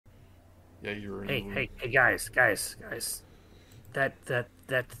Yeah, you're in the room. Hey, guys. That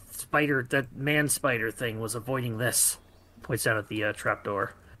spider, that man spider thing was avoiding this. Points down at the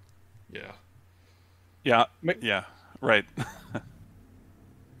trapdoor. Yeah. Yeah, yeah, right. I'm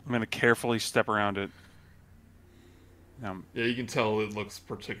going to carefully step around it. Yeah, you can tell it looks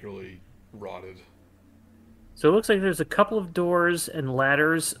particularly rotted. So it looks like there's a couple of doors and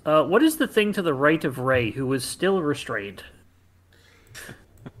ladders. What is the thing to the right of Ray, who is still restrained?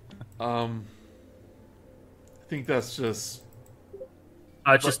 I think that's just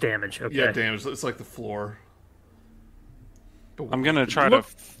It's just damage. Okay. yeah, damage. It's like the floor. But I'm going to try to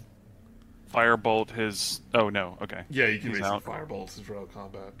firebolt his... Oh, no, okay. Yeah, you can He's make some out. firebolts in throughout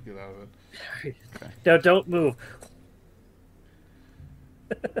combat. Get out of it. Okay. No, don't move.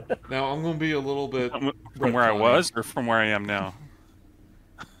 Now, I'm going to be a little bit... From where I was, or from where I am now?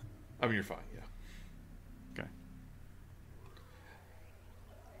 I mean, you're fine, yeah. Okay.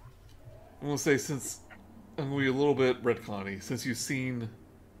 I'm going to say, since... I'm going to be a little bit retconny. Since you've seen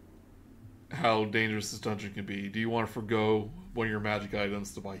how dangerous this dungeon can be, do you want to forgo one of your magic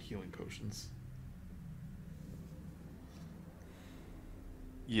items to buy healing potions?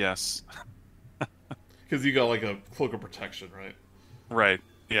 Yes. Because you got, like, a cloak of protection, right? Right,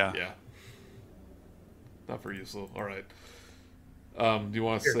 yeah. Yeah. Not very useful. Alright. Do you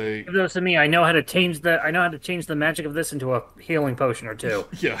want to say... Give those to me. I know how to change the magic of this into a healing potion or two.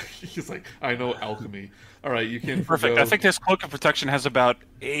 Yeah, he's like, I know alchemy. Alright, you can Perfect. forgo... I think this Cloak of Protection has about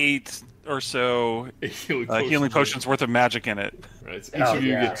 8 or so healing potions worth of magic in it. Right, so each of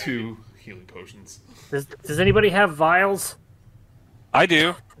you get 2 healing potions. Does anybody have vials? I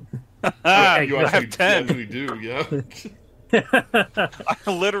do. You I actually, have 10. You do, yeah.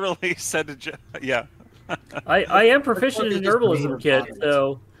 I literally said to yeah. I am proficient in herbalism kit,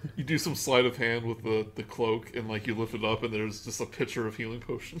 so You do some sleight of hand with the cloak, and like you lift it up, and there's just a pitcher of healing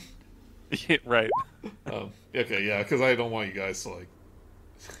potion. Yeah, right. Okay, yeah, because I don't want you guys to like,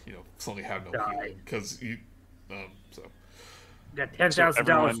 suddenly have no Die. healing, because you, so. got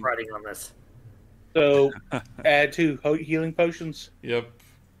 $10,000 riding on this. So, add 2 healing potions. Yep,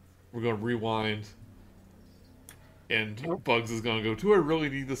 we're gonna rewind, and Bugs is gonna go, do I really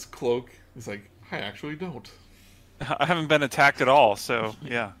need this cloak? He's like, I actually don't. I haven't been attacked at all, so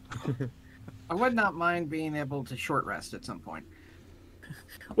yeah. I would not mind being able to short rest at some point.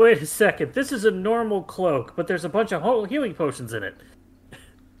 Wait a second. This is a normal cloak, but there's a bunch of healing potions in it.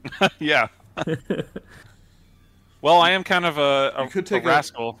 Yeah. Well, I am kind of a could take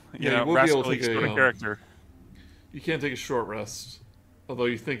rascal, you will be able to rascally take sort of character. You can't take a short rest. Although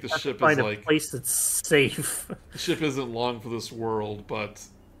you think the ship Find is a like... place that's safe. The ship isn't long for this world, but,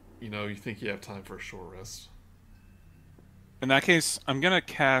 you think you have time for a short rest. In that case, I'm going to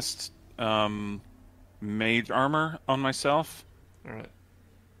cast Mage Armor on myself. Alright.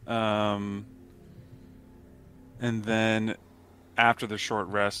 And then after the short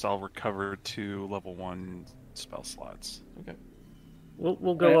rest, I'll recover 2 level 1 spell slots. Okay.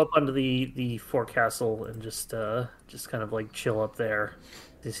 We'll go up under the forecastle and just kind of like chill up there.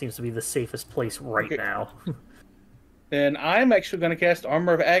 This seems to be the safest place right now. Then I'm actually going to cast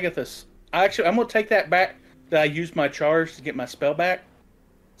Armor of Agathis. I'm going to take that back. That I used my charge to get my spell back.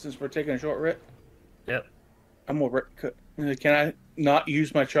 Since we're taking a short rest. Yep. I'm going to... Can I not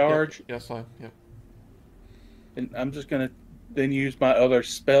use my charge? Yep. Yes, fine. Yep. And I'm just going to then use my other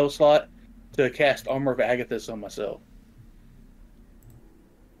spell slot to cast Armor of Agathis on myself.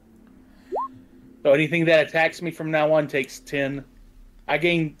 So anything that attacks me from now on takes 10. I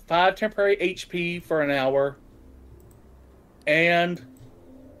gain 5 temporary HP for an hour. And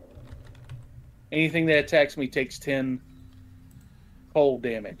anything that attacks me takes 10 cold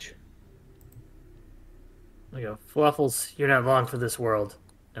damage. I go, Fluffles, you're not long for this world.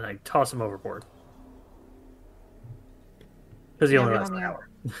 And I toss him overboard. Because he only lasts an hour.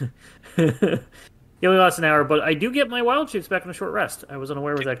 He only lasts an hour, but I do get my wild shapes back in a short rest. I was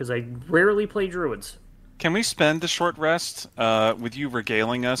unaware of that because I rarely play druids. Can we spend the short rest with you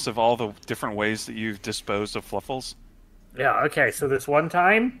regaling us of all the different ways that you've disposed of Fluffles? Yeah, okay, so this one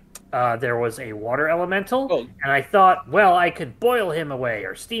time, there was a water elemental, and I thought, well, I could boil him away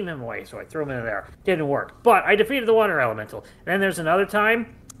or steam him away, so I threw him in there. Didn't work, but I defeated the water elemental. And then there's another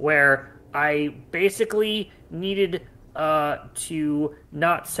time where I basically needed to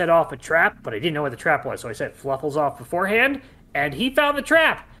not set off a trap, but I didn't know where the trap was, so I set Fluffles off beforehand, and he found the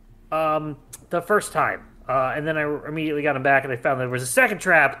trap the first time. And then I immediately got him back, and I found there was a second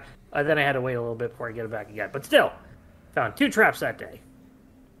trap, then I had to wait a little bit before I get it back again. But still, found 2 traps that day.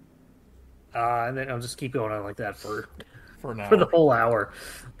 And then I'll just keep going on like that for the whole hour.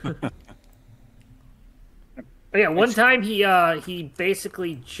 But yeah, one time he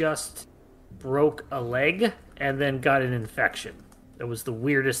basically just broke a leg and then got an infection. It was the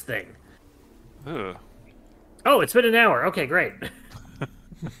weirdest thing. Ugh. Oh, it's been an hour. Okay, great.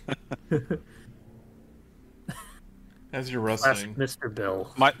 As you're Last resting, Mr.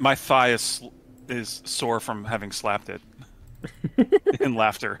 Bill. My thigh is sore from having slapped it in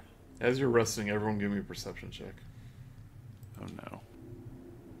laughter. as you're resting, everyone give me a perception check. Oh no.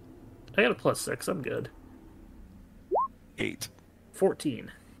 I got a +6. I'm good. 8.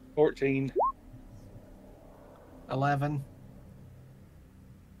 14. 14. 11.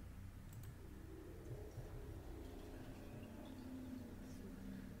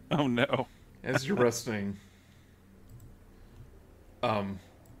 Oh no. As you're resting, from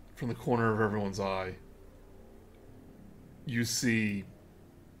the corner of everyone's eye, you see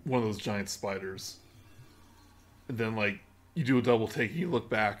one of those giant spiders. And then, like, you do a double take, you look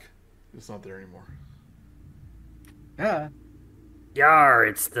back, it's not there anymore. Yeah. Yar,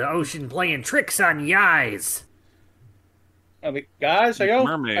 it's the ocean playing tricks on ye eyes. I mean, guys, are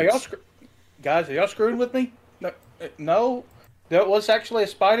Mermaids. y'all screwing with me? No, there was actually a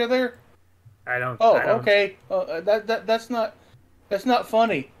spider there. I don't. Oh, I don't, okay. That's not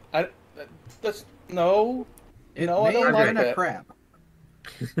funny. That's no. It No, I may don't have like been a that. crab.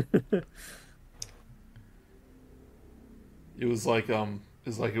 It was like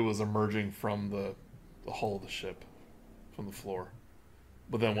it was emerging from the hull of the ship, from the floor.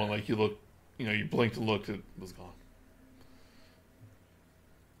 But then when like you look, you blinked and looked, it was gone.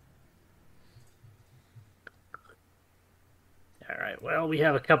 All right. Well, we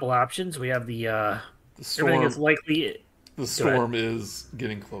have a couple options. We have the The everything storm, is likely. the storm is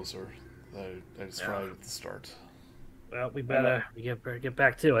getting closer. I described at the start. Well, we better get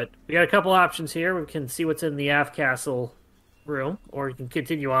back to it. We got a couple options here. We can see what's in the aft castle room, or we can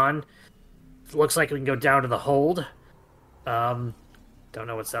continue on. It looks like we can go down to the hold. Don't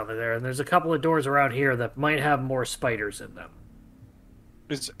know what's down there. And there's a couple of doors around here that might have more spiders in them.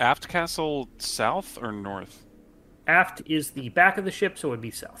 Is Aft Castle south or north? Aft is the back of the ship, so it would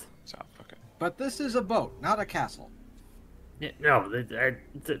be south. South, okay. But this is a boat, not a castle. No,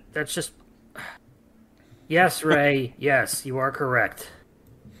 that's just. Yes, Ray. Yes, you are correct.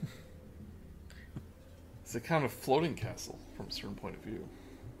 It's a kind of floating castle from a certain point of view.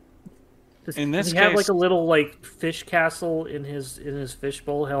 In this does he have case- like a little like fish castle in his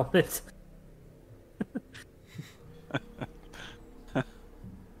fishbowl helmet?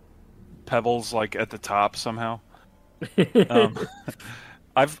 Pebbles like at the top somehow.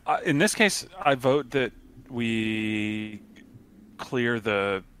 In this case, I vote that we clear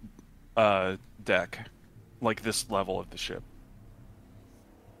the deck, like this level of the ship.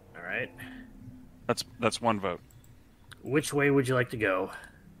 All right. That's one vote. Which way would you like to go?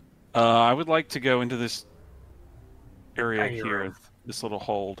 I would like to go into this area Tiny here, room. this little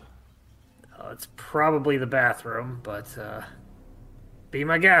hold. It's probably the bathroom, but be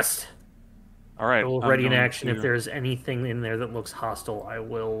my guest. All right. I will I'm ready in going action if to- there's anything in there that looks hostile. I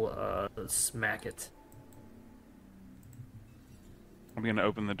will smack it. I'm going to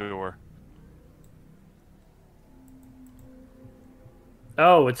open the door.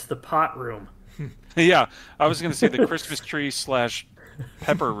 Oh, it's the pot room. Yeah, I was going to say the Christmas tree /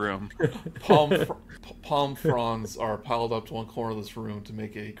 pepper room. Palm fronds are piled up to one corner of this room to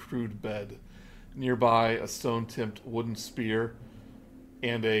make a crude bed. Nearby, a stone-tipped wooden spear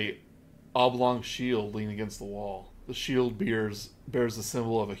and a oblong shield lean against the wall. The shield bears the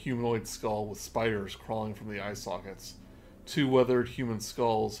symbol of a humanoid skull with spiders crawling from the eye sockets. 2 weathered human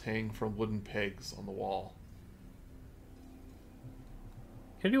skulls hang from wooden pegs on the wall.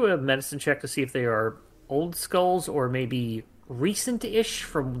 Can I do a medicine check to see if they are old skulls or maybe recent-ish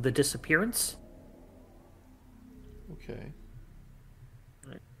from the disappearance? Okay.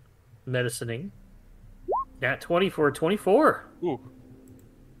 Medicining. Nat 20 for 24. Ooh.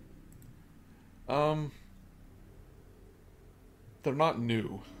 They're not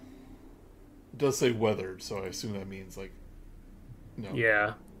new. It does say weathered, so I assume that means like no.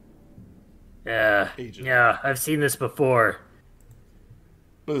 Yeah. Yeah. Aged. Yeah, I've seen this before.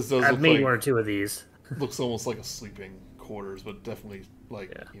 But this does I've look made like one or two of these. looks almost like a sleeping quarters, but definitely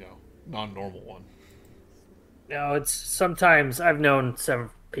like non-normal one. No, it's sometimes I've known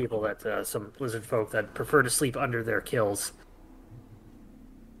some people that some lizard folk that prefer to sleep under their kills.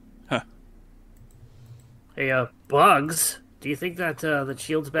 Huh. Hey, bugs. Do you think that the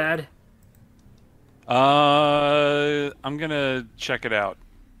shield's bad? I'm going to check it out.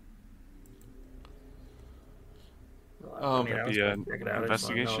 I mean, I that'd was be gonna an check it out. I just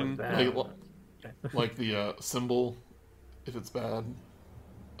wanna know if investigation. it's bad. Like the symbol, if it's bad.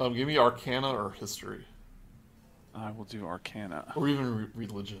 Give me Arcana or History, I will do Arcana. or even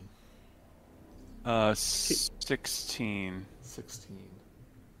religion. 16. 16.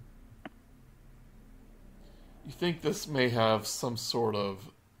 You think this may have some sort of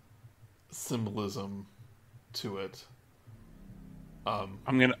symbolism to it? I'm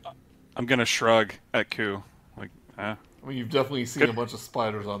gonna shrug at Ku. Like, I mean, you've definitely seen a bunch of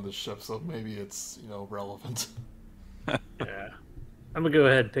spiders on this ship, so maybe it's, relevant. Yeah. I'm gonna go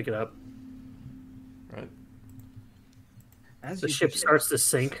ahead and pick it up. Right. As The you ship should. starts to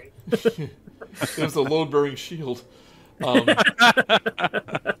sink. There's a load-bearing shield.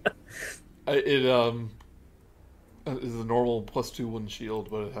 It is a normal +2 wooden shield,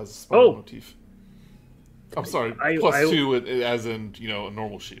 but it has a spider motif. I'm sorry, +2 as in, a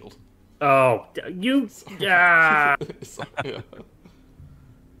normal shield. Oh, you... Yeah. Sorry, yeah.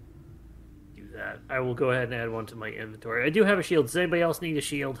 Do that. I will go ahead and add one to my inventory. I do have a shield. Does anybody else need a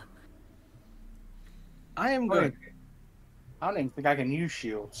shield? I am good. I don't even think I can use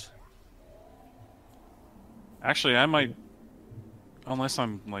shields. actually, I might, unless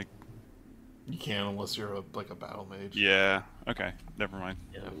I'm like. You can unless you're a battle mage. Yeah. Okay. Never mind.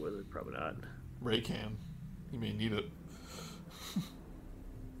 Yeah, probably not. Ray can. You may need it.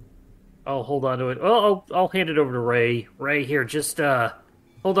 I'll hold on to it. Oh, I'll hand it over to Ray. Ray, here, just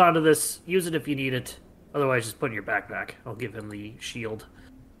hold on to this. Use it if you need it. Otherwise, just put it in your backpack. I'll give him the shield.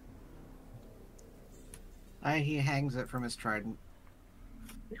 He hangs it from his trident.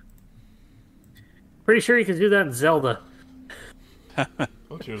 Pretty sure you can do that in Zelda.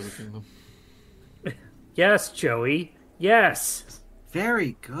 Oh, Tears of the Kingdom. Yes, Joey. Yes.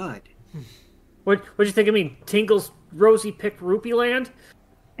 Very good. What'd you think of me? Tingle's Rosy picked Rupee Land?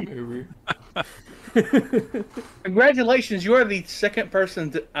 Maybe. Congratulations, you are the second person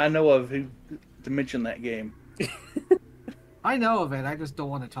that I know of who to mention that game. I know of it. I just don't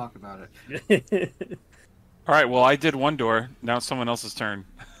want to talk about it. All right. Well, I did one door. Now it's someone else's turn.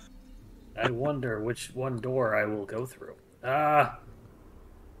 I wonder which one door I will go through.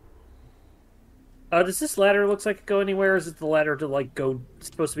 Does this ladder looks like it go anywhere? Or is it the ladder to go? It's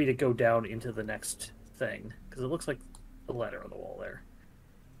supposed to be to go down into the next thing because it looks like the ladder on the wall there.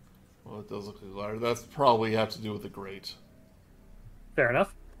 Well, it does look like a ladder. That's probably have to do with the grate. Fair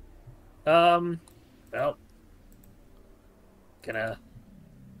enough. Well, gonna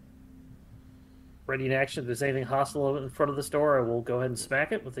ready in action. If there's anything hostile in front of this door, I will go ahead and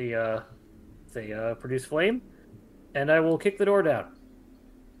smack it with the produce flame, and I will kick the door down.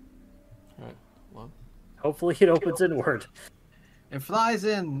 All right. Well, hopefully, it opens inward. It flies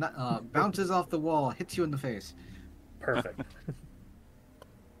in, bounces off the wall, hits you in the face. Perfect.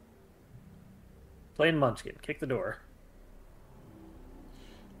 Plain Munchkin, kick the door.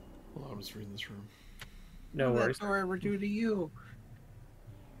 well, I'm just reading this room. No What did worries. that door ever do to you?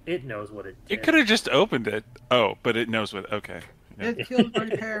 It knows what it did. It could have just opened it. Oh, but it knows what. Okay. Yeah. It killed my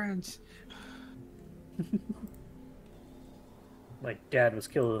parents. My dad was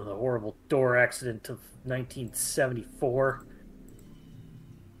killed in a horrible door accident of 1974.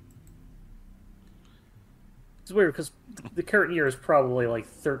 It's weird because the current year is probably like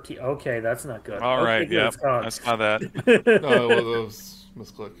 13. Okay, that's not good. All okay, right. good, Yeah. it's gone. I saw that. No, it was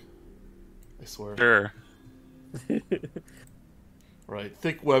misclick. I swear. Sure. Right.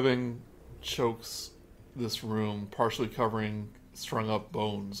 Thick webbing chokes this room, partially covering strung up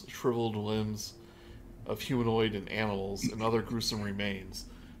bones, shriveled limbs of humanoid and animals, and other gruesome remains.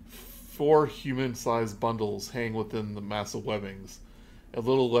 4 human-sized bundles hang within the massive webbings, a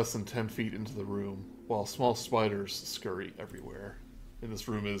little less than 10 feet into the room, while small spiders scurry everywhere. And this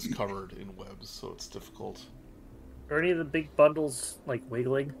room is covered in webs, so it's difficult. Are any of the big bundles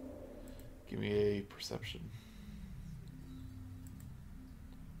wiggling? Give me a perception.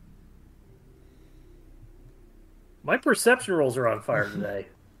 My perception rolls are on fire today.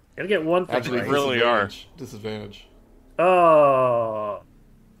 Gotta get one thing Actually, right. really are. Disadvantage. Oh,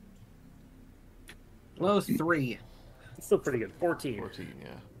 Low 3. it's still pretty good. 14. 14, yeah.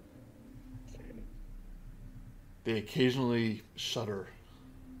 They occasionally shudder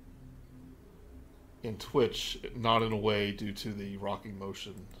and twitch, not in a way due to the rocking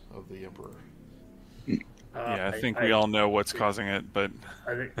motion of the Emperor. Yeah, I think we all know what's causing it, but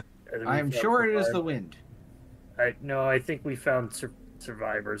I think we I'm found sure it is survivors. the wind. I think we found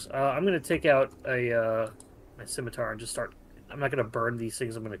survivors. I'm gonna take out my scimitar and just start. I'm not gonna burn these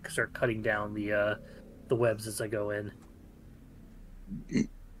things. I'm gonna start cutting down the webs as I go in.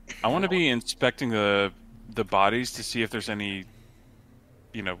 I want to be inspecting the bodies to see if there's any,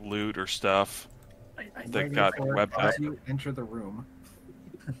 loot or stuff that Ready got for it webbed up. as you enter the room.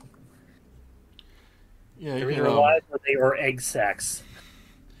 Yeah, They're you either can, alive or they are egg sacs.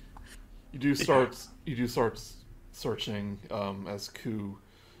 you do start searching as Ku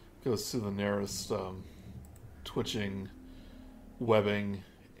goes to the nearest twitching webbing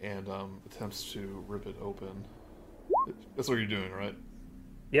and attempts to rip it open. That's what you're doing, right?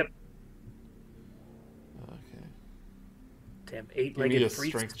 Yep. Okay. Damn, Give me a eight-legged priest.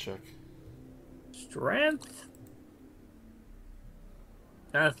 strength check. Strength.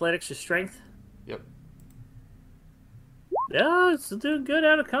 Not athletics, just strength. Yep. Yeah, it's doing good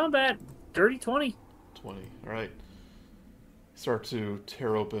out of combat. Dirty 20. 20. Alright. Start to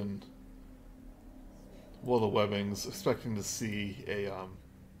tear open one of the webbings, expecting to see a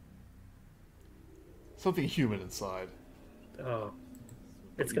something human inside. Oh.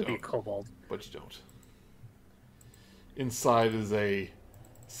 It's going to be a kobold. But you don't. Inside is a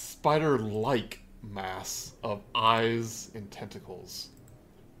spider-like mass of eyes and tentacles.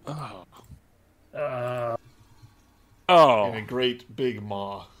 Oh. Uh, And a great big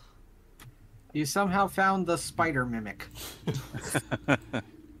maw. You somehow found the spider mimic.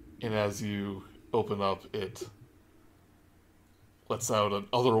 And as you open up, it lets out an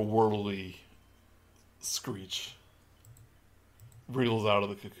otherworldly screech. Wriggles out of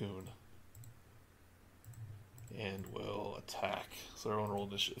the cocoon. And will attack. So everyone roll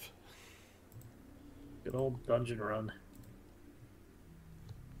initiative. good old dungeon run.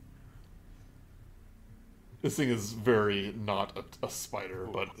 This thing is very not a spider,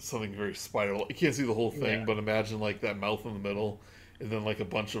 but something very spider-like. You can't see the whole thing, Yeah. but imagine like that mouth in the middle, and then like a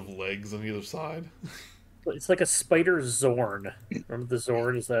bunch of legs on either side. It's like a spider Zorn. Remember the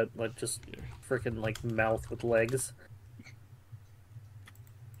Zorn? Is that like just freaking like mouth with legs?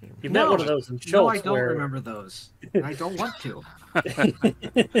 You met one of those in Schultz. No, I don't where... remember those. And I don't want to.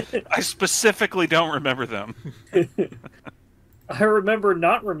 I specifically don't remember them. I remember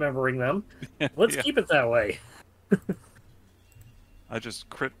not remembering them. Let's Yeah. keep it that way. I just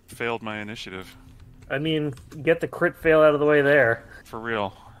crit failed my initiative. I mean, get the crit fail out of the way there. For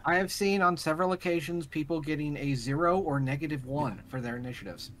real. I have seen on several occasions people getting a 0 or -1 for their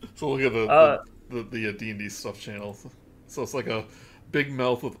initiatives. So look at the D&D stuff channel. So it's like a big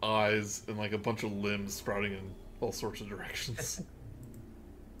mouth with eyes and like a bunch of limbs sprouting in all sorts of directions.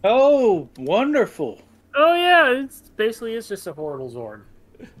 Oh, wonderful. Oh yeah, it's just a horrible Zorn.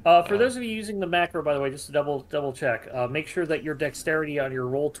 For those of you using the macro, by the way, just to double check, make sure that your dexterity on your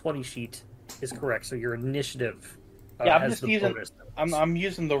roll 20 sheet is correct. So your initiative. Yeah, I'm has just the using. bonus. I'm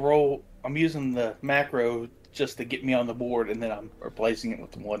using the roll. I'm using the macro just to get me on the board, and then I'm replacing it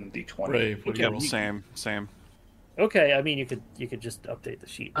with the 1 and D20. Ray, what do you Yeah, roll? same. Okay, I mean you could just update the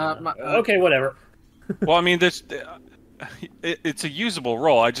sheet. My- Okay, whatever. Well, I mean, this it's a usable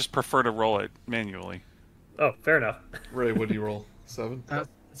roll. I just prefer to roll it manually. Oh, fair enough. Ray, what do you roll? 7?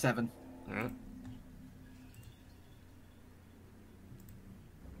 7. Alright.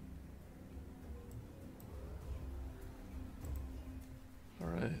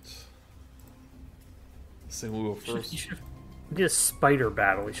 Alright. Sing will go first. You should have did a spider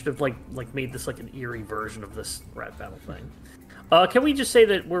battle. We should have like made this like an eerie version of this rat battle thing. Can we just say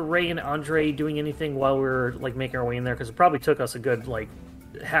that we're Ray and Andre doing anything while we're like making our way in there? Because it probably took us a good like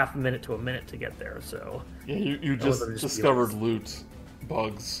half a minute to a minute to get there. So Yeah, you That was just just discovered loot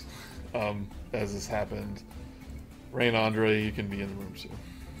bugs as this happened. Ray and Andre, you can be in the room too.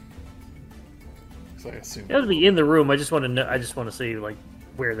 Because I assume. it would be in the room. I just want to know. I just want to see like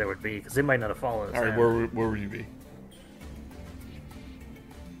where they would be because they might not have followed us. Alright, in. where would you be?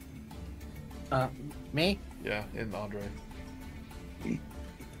 Me? Yeah, in Andre.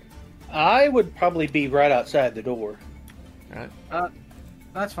 I would probably be right outside the door. Alright.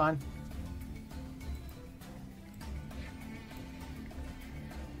 That's fine.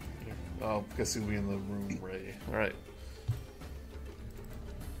 Oh, guess you'll be in the room, Ray. Alright.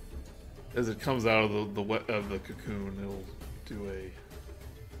 As it comes out of the wet of the cocoon, it'll do a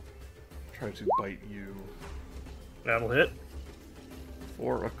try to bite you That'll hit.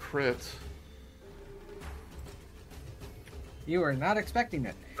 for a crit. You were not expecting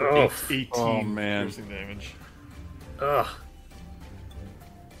it. Oh, 18 Oh, man. piercing damage. ugh.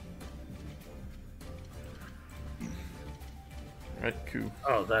 Alright, cool.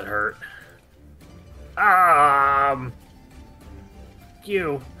 Oh, that hurt.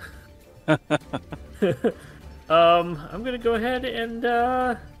 You. I'm gonna go ahead and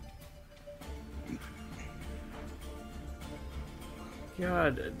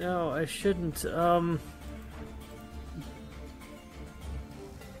God, no, I shouldn't.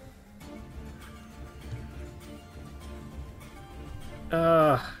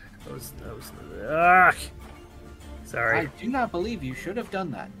 That was. Sorry. I do not believe you should have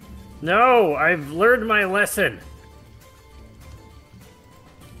done that. No, I've learned my lesson.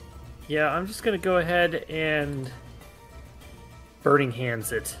 Yeah, I'm just gonna go ahead and Burning Hands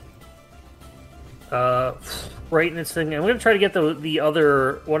it right in its thing. I'm going to try to get the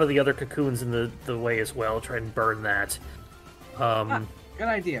other one of the other cocoons in the way as well. Try and burn that. Good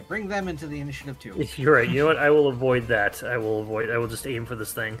idea. Bring them into the initiative too. You're right. You know what? I will avoid that. I will just aim for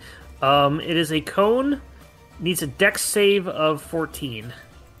this thing. It is a cone. Needs a dex save of 14.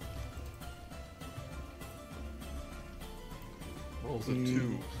 Rolls a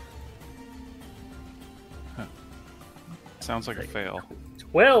 2. Sounds like a fail.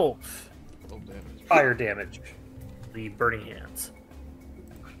 12 Oh, damage. fire damage. The burning hands.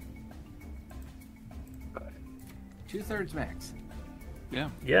 2/3 max. Yeah.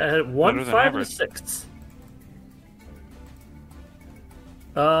 Yeah, I had 1, Better than 5, and a average. 6.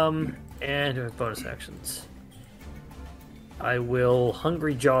 And bonus actions. I will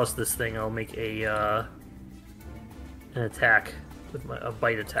Hungry Jaws this thing. I'll make an attack with a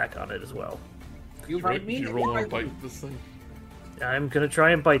bite attack on it as well. You bite me? Did you roll on a bite this thing? I'm gonna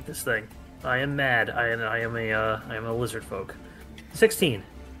try and bite this thing. I am mad. I am a lizard folk. 16.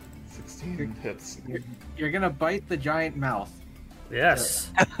 16 hits. You're gonna bite the giant mouth,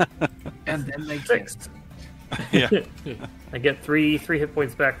 Yes. and then they kick. 6. Yeah. I get three hit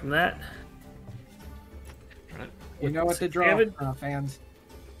points back from that. Right. You know what to draw, Damage? fans.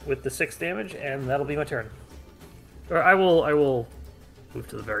 With the 6 damage, and that'll be my turn. Or I will move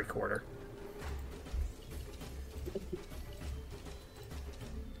to the very corner.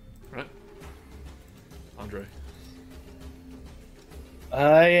 Right. Andre.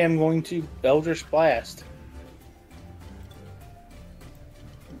 I am going to Eldritch Blast.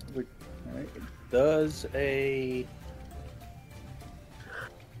 Alright, it does a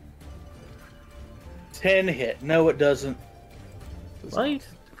 10 hit. No, it doesn't. Light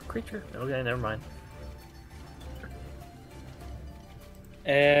creature? Okay, never mind.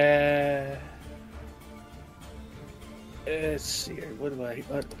 Let's see here.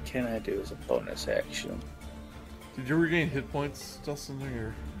 What can I do as a bonus action? Did you regain hit points, Dustin, or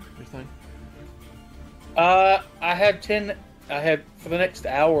your thing? I have 10. I have for the next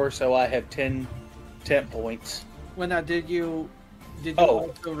hour or so. I have 10 points. Well, now, did you Oh.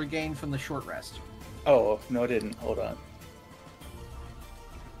 also regain from the short rest? Oh no, I didn't. Hold on.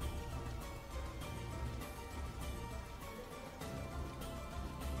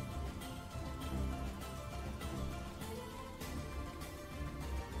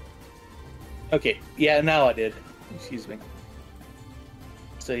 Okay, yeah, now I did. Excuse me.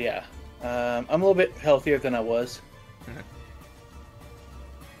 So yeah, I'm a little bit healthier than I was.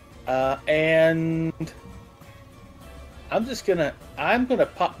 And I'm gonna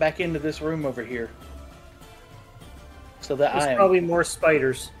pop back into this room over here. So that There's I am, probably more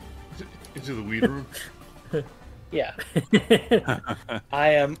spiders. Into the weed room? yeah, I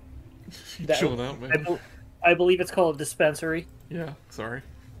am. That, Chilling out, man. I believe it's called a dispensary. Yeah, sorry.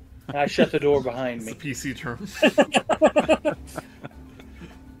 I shut the door behind It's me. a PC term.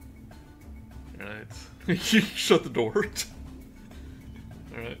 Alright. You shut the door.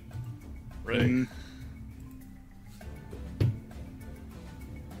 Alright. Ray.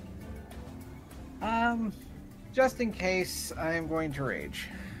 Just in case, I am going to rage.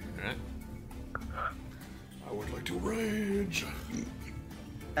 Alright. I would like to rage.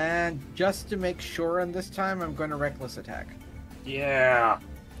 And just to make sure on this time, I'm going to reckless attack. Yeah.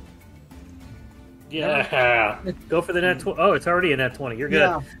 Yeah. Go for the net 20. Oh, it's already a net 20. You're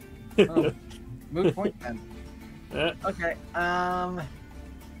good. Yeah. Oh, moot point then. Uh, Okay.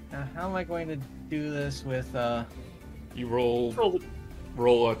 Now how am I going to do this with? You roll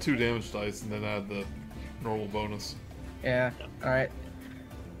roll the- 2 damage dice and then add the normal bonus. Yeah. All right.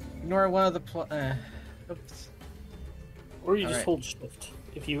 Ignore one of the. Oops. Or you just Alright. hold shift.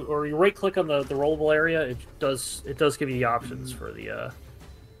 If you right click on the rollable area, it does give you the options for the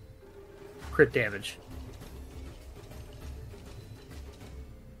crit damage.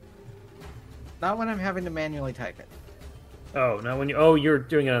 Not when I'm having to manually type it. Oh, now when you're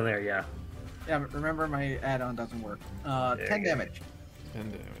doing it on there, yeah. Yeah. But remember, my add-on doesn't work. There 10 you go. damage.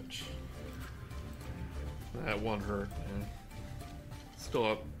 10 damage. That one hurt, man. Still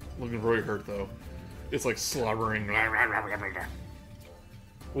up. Looking really hurt, though. It's like slobbering. We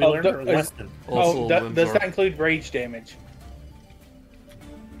Oh, learned the- our lesson. Also, does that include rage damage?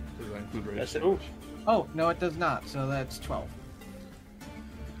 Does that include rage That's it. damage? Oh no, it does not. So that's 12.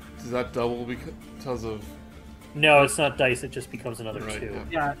 Does that double because of... No, it's not dice. It just becomes another Right, 2.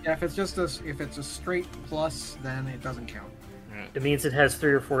 yeah. Yeah. If it's a straight plus, then it doesn't count. Alright. It means it has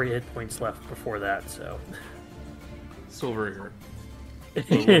 3 or 4 hit points left before that. So. Still very hurt. But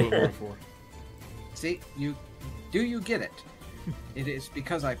a little bit more before. See, you get it? It is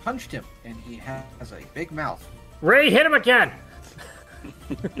because I punched him, and he has a big mouth. Ray, hit him again.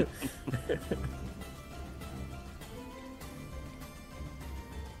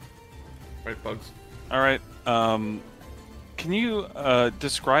 Right, Bugs? All right. Can you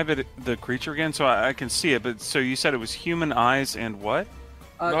describe the creature again so I can see it? But so you said it was human eyes and what?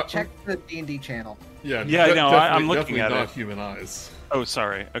 Check the D&D channel. Yeah, no, I'm looking at not it. Human eyes. Oh,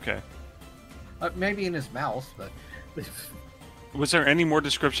 sorry. Okay. Maybe in his mouth, but Was there any more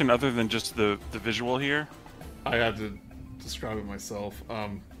description other than just the visual here? I had to describe it myself.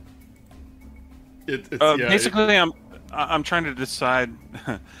 Basically, I'm trying to decide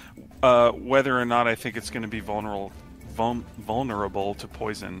whether or not I think it's going to be vulnerable to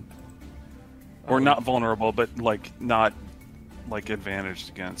poison, or not vulnerable, but like not like advantaged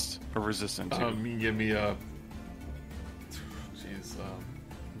against or resistant to. Give me a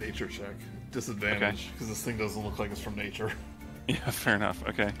nature check. Disadvantage because this thing doesn't look like it's from nature. Yeah, fair enough.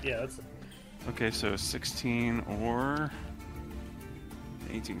 Okay. Yeah, that's Okay, so 16 or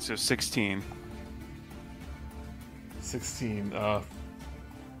 18. So 16. 16.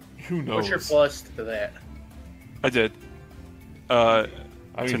 Who knows? What's your plus to that? I did. I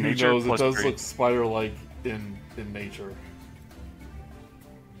to mean, who nature knows? It plus does 3. look spider-like in nature.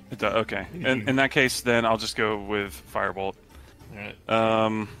 It does, okay. In that case, then I'll just go with Firebolt. All right.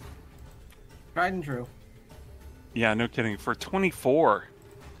 tried and true. Yeah, no kidding. For 24.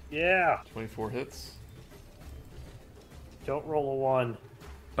 yeah. 24 hits. Don't roll a 1.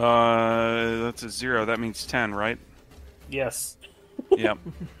 That's a 0. That means 10, right? Yes. Yep.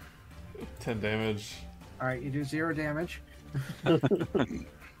 10 damage. All right, you do 0 damage. Yeah,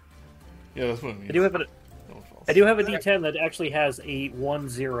 that's what it means. I do have a No one falls. I do have a D10 that actually has a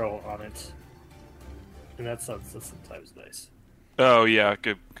 1-0 on it, and that's sometimes nice. Oh yeah,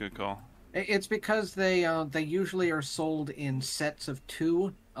 good call. It's because they usually are sold in sets of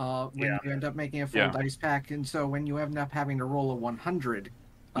 2 when Yeah. you end up making a full Yeah. dice pack, and so when you end up having to roll a 100,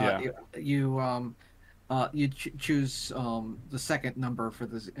 you choose the second number for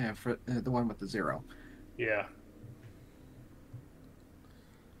the one with the 0. Yeah.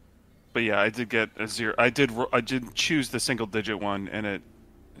 But yeah, I did get a 0. I did choose the single digit one, and it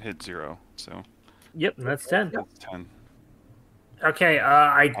hit 0. So Yep, and that's 10. that's 10. Okay,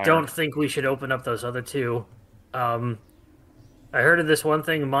 I don't think we should open up those other 2. I heard of this one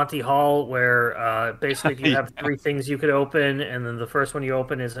thing in Monty Hall where basically you have 3 things you could open, and then the first one you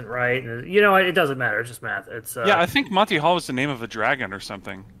open isn't right. And it doesn't matter. It's just math. It's Yeah, I think Monty Hall was the name of a dragon or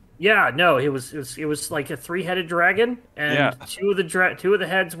something. yeah. No, it was like a 3-headed dragon, and Yeah. 2 of the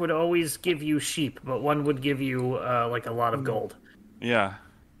heads would always give you sheep, but one would give you like a lot of gold. Yeah.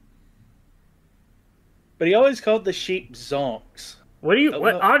 But he always called the sheep zonks. What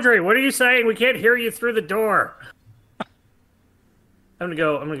Andre? What are you saying? We can't hear you through the door. I'm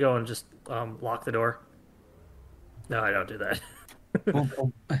gonna go and just lock the door. No, I don't do that.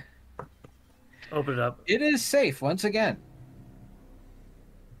 Open it up. It is safe once again.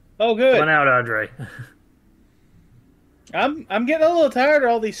 Oh, Come good. on out, Andre. I'm getting a little tired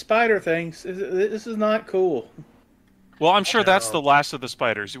of all these spider things. This is not cool. Well, I'm sure that's the last of the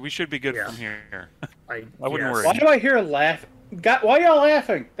spiders. We should be good Yeah. from here. I wouldn't worry. Why do I hear a laugh? Why y'all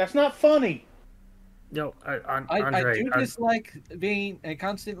laughing? That's not funny. No, I Andre. do dislike being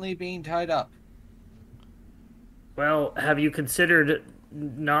constantly being tied up. Well, have you considered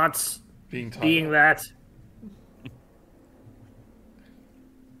not Being tied being up. that?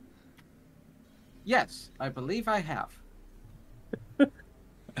 Yes, I believe I have. All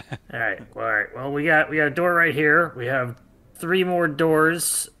right. Well, we got a door right here. We have 3 more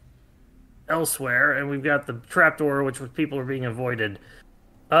doors elsewhere, and we've got the trapdoor, which people are being avoided.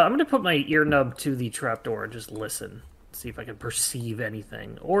 I'm going to put my ear nub to the trapdoor and just listen, see if I can perceive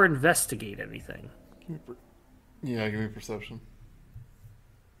anything or investigate anything. Yeah, give me perception.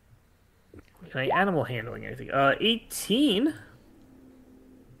 Can I animal handling anything? 18.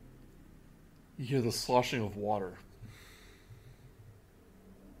 You hear the sloshing of water.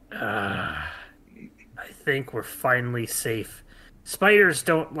 I think we're finally safe. Spiders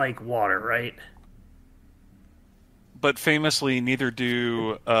don't like water, right? But famously, neither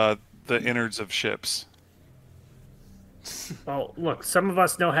do the innards of ships. Well, look, some of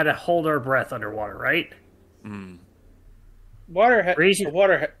us know how to hold our breath underwater, right? Mm.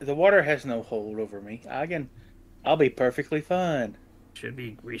 The water has no hold over me. I'll be perfectly fine.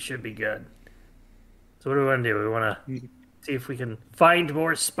 We should be good. So what do we want to do? We want to see if we can find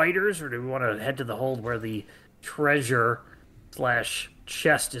more spiders, or do we want to head to the hold where the treasure /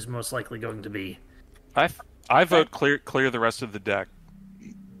 chest is most likely going to be? I vote clear the rest of the deck.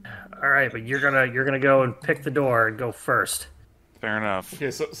 All right, but you're gonna go and pick the door and go first. Fair enough.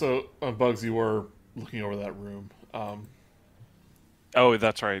 Okay, so Bugs, you were looking over that room. Oh,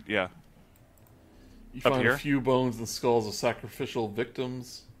 that's right. Yeah. You Up find here? a few bones and skulls of sacrificial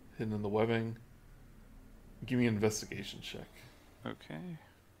victims hidden in the webbing. Give me an investigation check. Okay.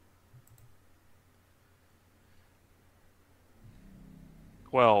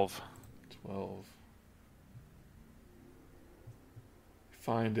 12. 12. You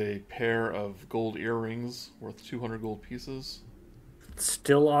find a pair of gold earrings worth 200 gold pieces.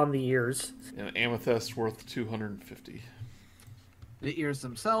 Still on the ears. And an amethyst worth 250. The ears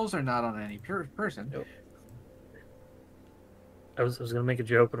themselves are not on any person. Nope. I was going to make a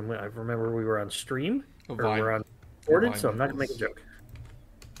joke, but I remember we were on stream. Or we're on recorded, so I'm not going to make a joke.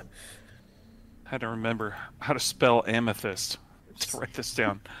 I had to remember how to spell amethyst. Just write this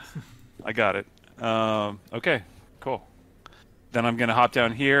down. I got it. Okay, cool. Then I'm going to hop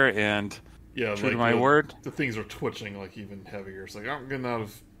down here and true to my word. The things are twitching like even heavier. It's like, I'm getting out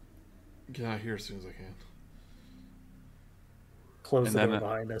of here as soon as I can. Close the door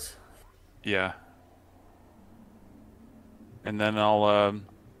behind us. Yeah. And then I'll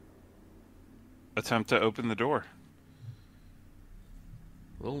attempt to open the door.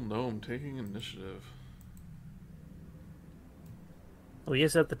 Little gnome taking initiative. Well, he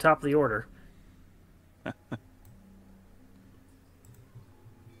is at the top of the order.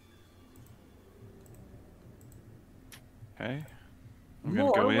 Okay. I'm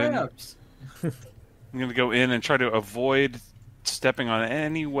going to go in. I'm going to go in and try to avoid stepping on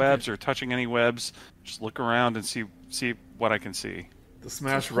any webs or touching any webs. Just look around and see what I can see. The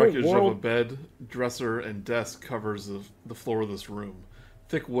smashed wreckage of a bed, dresser, and desk covers the floor of this room.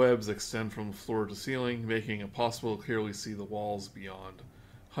 Thick webs extend from the floor to ceiling, making it impossible to clearly see the walls beyond.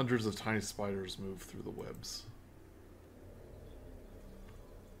 Hundreds of tiny spiders move through the webs.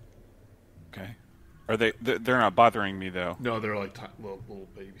 Okay. Are they're not bothering me though? No, they're like little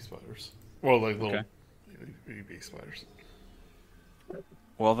baby spiders. Well, like little baby spiders.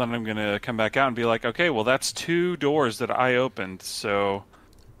 Well, then I'm going to come back out and be like, okay, well, that's 2 doors that I opened, so...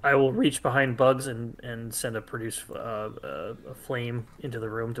 I will reach behind Bugs and send a flame into the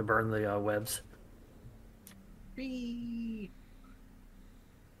room to burn the webs. You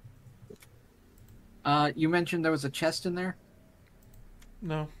mentioned there was a chest in there?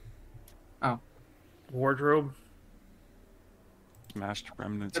 No. Oh. Wardrobe? Smashed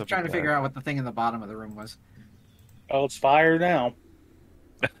remnants Just of trying to figure out what the thing in the bottom of the room was. Oh, it's fire now.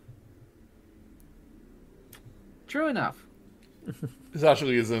 True enough. This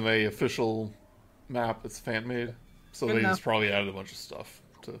actually isn't a official map. It's fan made, so Good they enough. just probably added a bunch of stuff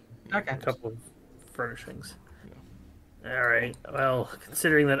to. Okay. A couple of furnishings. Yeah. All right. Well,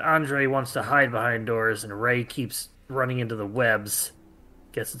 considering that Andre wants to hide behind doors and Ray keeps running into the webs,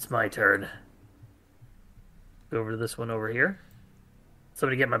 guess it's my turn. Go over to this one over here.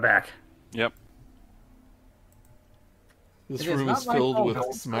 Somebody get my back. Yep. This It is room not is my filled fault, with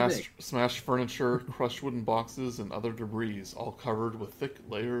it's smashed furniture, crushed wooden boxes, and other debris, all covered with thick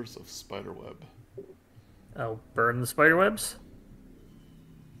layers of spiderweb. I'll burn the spider webs.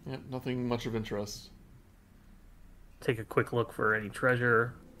 Yep, nothing much of interest. Take a quick look for any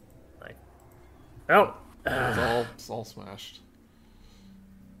treasure. It's all smashed.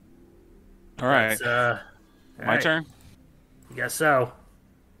 All right. My right. turn? Guess so.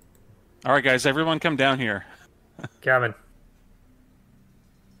 All right, guys, everyone come down here. Coming.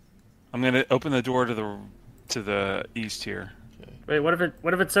 I'm going to open the door to the east here. Okay. Wait, what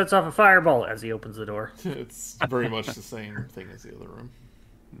if it sets off a fireball as he opens the door? It's very much the same thing as the other room.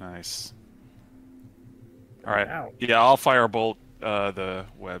 Nice. All right. Ow. Yeah, I'll firebolt the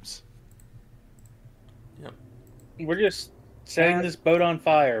webs. Yep. We're just setting this boat on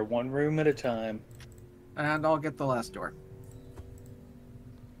fire, one room at a time. And I'll get the last door.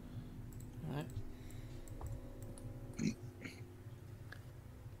 All right.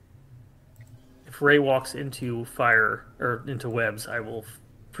 If Ray walks into fire or into webs, I will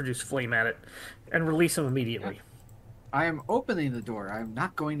produce flame at it and release him immediately. I am opening the door. I am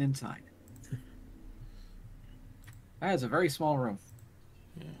not going inside. That is a very small room.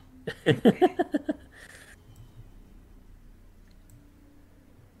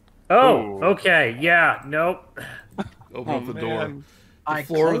 Oh, Ooh. okay. Yeah, nope. Open up the door. man. The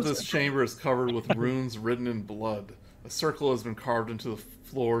floor of this chamber is covered with runes written in blood. A circle has been carved into the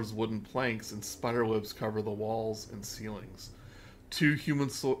floor's wooden planks, and spiderwebs cover the walls and ceilings. 2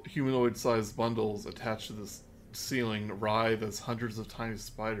 humanoid-sized bundles attached to the ceiling writhe as hundreds of tiny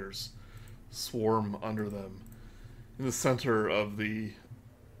spiders swarm under them. In the center of the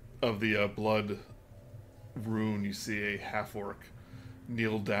blood rune, you see a half-orc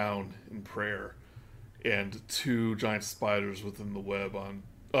kneel down in prayer, and 2 giant spiders within the web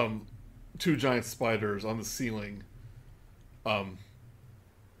 2 giant spiders on the ceiling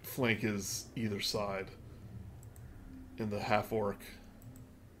flank his either side. And the half-orc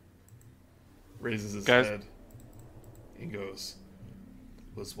raises his head and goes,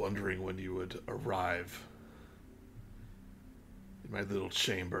 "Was wondering when you would arrive in my little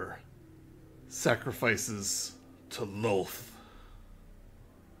chamber. Sacrifices to Lolth.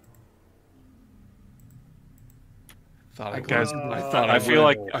 I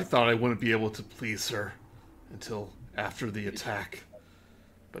thought I wouldn't be able to please her until after the attack,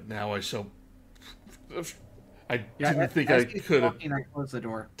 but now I shall. I didn't think I could. I close the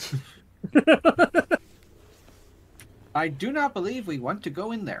door. I do not believe we want to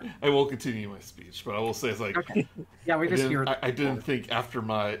go in there. I will continue my speech, but I will say it's like, okay. Yeah, we just hear. I didn't think after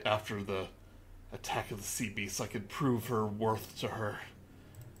the attack of the sea beasts I could prove her worth to her,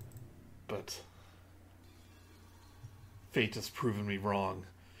 but fate has proven me wrong.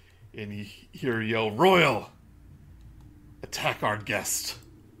 And you hear her yell, "Royal! Attack our guest!"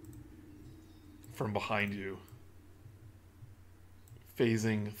 from behind you,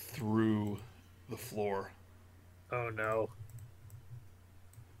 phasing through the floor. Oh no.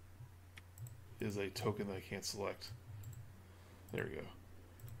 Is a token that I can't select. There we go.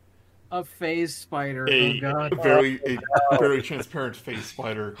 A phase spider. A oh god. very transparent phase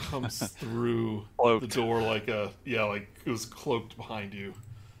spider comes through the door like it was cloaked behind you.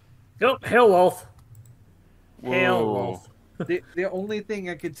 Oh, hail wolf. Whoa. Hail wolf. The only thing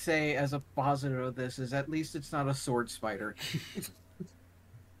I could say as a positive of this is at least it's not a sword spider.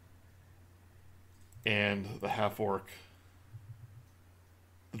 And the half-orc,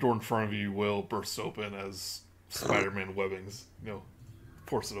 the door in front of you will burst open as Spider-Man webbings,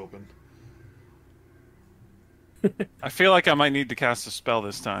 force it open. I feel like I might need to cast a spell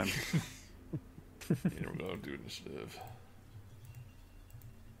this time. Here we go, do initiative.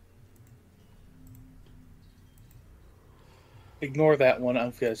 Ignore that one,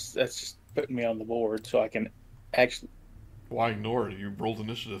 because that's just putting me on the board, so I can actually. Why ignore it? You rolled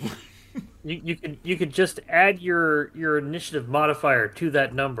initiative. You could just add your initiative modifier to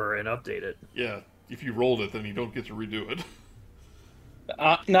that number and update it. Yeah, if you rolled it, then you don't get to redo it.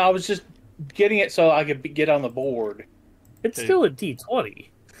 No, I was just getting it so I could get on the board. It's still a D20.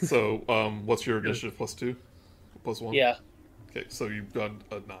 So, what's your initiative? +2? +1? Yeah. Okay, so you've got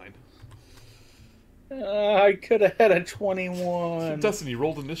a 9. I could have had a 21. So Dustin, you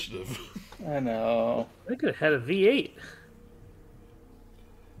rolled initiative. I know. I could have had a V8.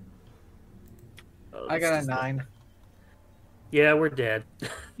 Oh, I got a 9. Yeah, we're dead.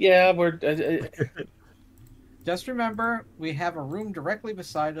 Yeah, we're. Just remember, we have a room directly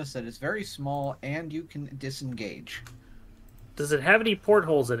beside us that is very small, and you can disengage. Does it have any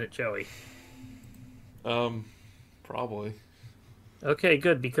portholes in it, Joey? Probably. Okay,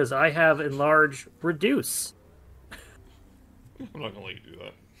 good, because I have enlarge reduce. I'm not gonna let you do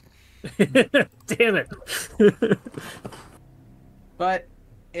that. Damn it. But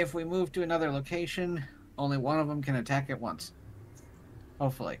if we move to another location, only one of them can attack at once.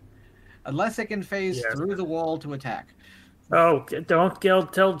 Hopefully. Unless it can phase through the wall to attack. Oh, don't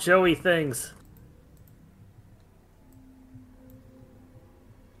tell Joey things.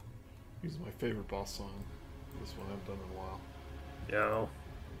 This is my favorite boss song. This one I haven't done in a while. Yo.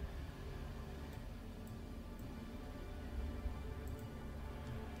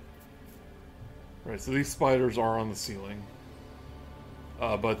 Right, so these spiders are on the ceiling.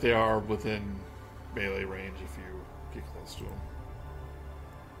 But they are within melee range if you get close to them.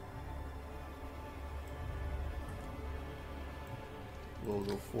 We'll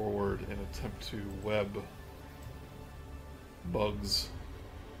go forward and attempt to web bugs.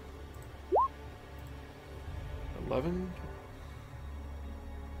 11?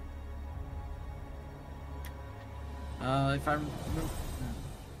 If I'm...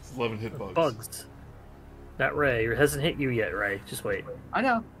 It's 11 hit bugs. Bugs. Not Ray. It hasn't hit you yet, Ray. Just wait. I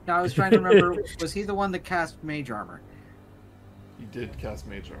know. No, I was trying to remember, was he the one that cast mage armor? He did cast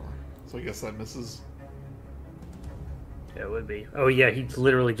mage armor. So I guess that misses. Yeah, it would be. Oh, yeah, he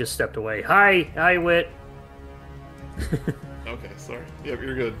literally just stepped away. Hi, Wit. Okay, sorry. Yep,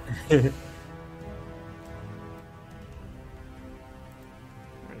 you're good. Right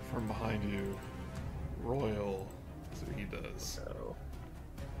from behind you, Royal. That's what he does. So.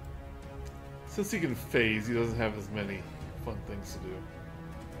 Since he can phase, he doesn't have as many fun things to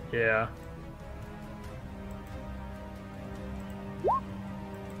do. Yeah.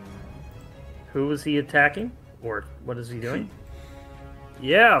 Who was he attacking? Or what is he doing?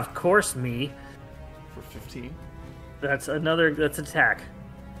 Yeah, of course, me. For 15? That's attack.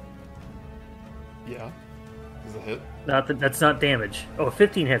 Yeah. Is it hit? That's not damage. Oh,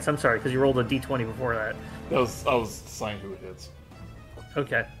 15 hits. I'm sorry, because you rolled a d20 before that. I was deciding who it hits.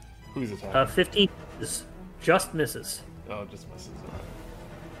 Okay. Who's attacking? 15 just misses. Oh, it just misses. Alright.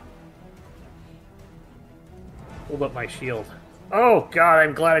 Hold up my shield. Oh god,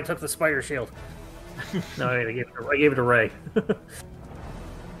 I'm glad I took the spider shield. No, I gave it to Ray. Alright,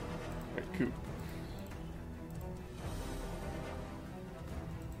 cool.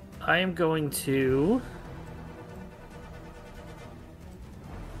 I am going to...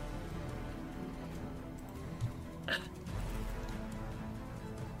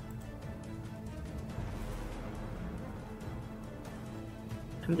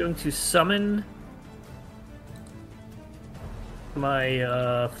 I'm going to summon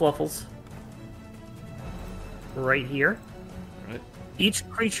my Fluffles right here. Right. Each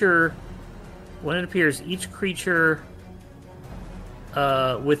creature, when it appears, each creature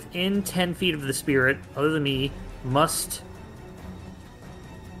within 10 feet of the spirit, other than me, must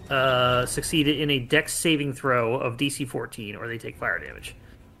succeed in a Dex saving throw of DC 14, or they take fire damage.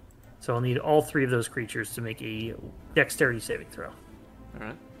 So I'll need all 3 of those creatures to make a Dexterity saving throw.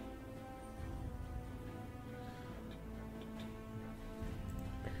 Alright.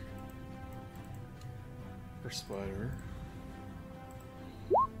 First spider.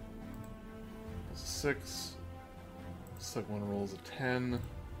 That's a 6. Second one rolls a 10.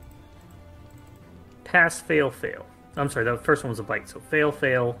 Pass, fail, fail. I'm sorry, that first one was a bite, so fail,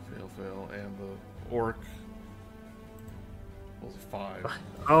 fail. Fail, fail. And the orc rolls a 5.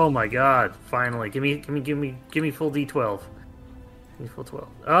 Oh my god, finally. Give me full D12. Give me full 12.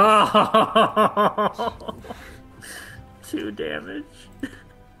 Oh! 2 damage.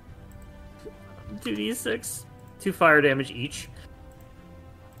 2d6. 2 fire damage each.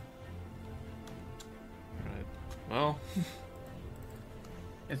 Alright. Well,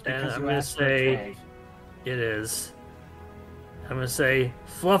 It's And because I'm you gonna asked for say- 12. It is. I'm gonna say,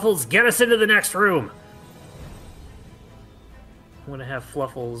 Fluffles, get us into the next room! I'm gonna have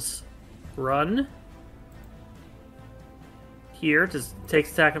Fluffles run here to take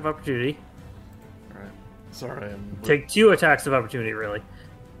attack of opportunity. alright. Sorry, I'm... Take 2 attacks of opportunity, really.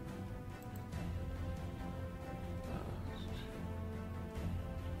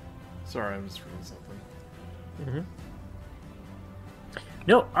 Sorry, I'm just reading something.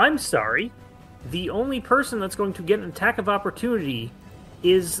 No, I'm sorry. The only person that's going to get an attack of opportunity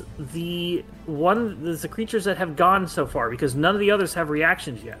is the creatures that have gone so far, because none of the others have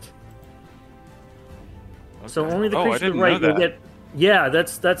reactions yet. So Okay. only the Oh, I creature to didn't the right know will that. get. Yeah,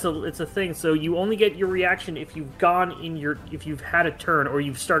 it's a thing. So you only get your reaction if you've gone in if you've had a turn or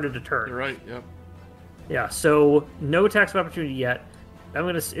you've started a turn. You're right, yep. Yeah. So no attacks of opportunity yet.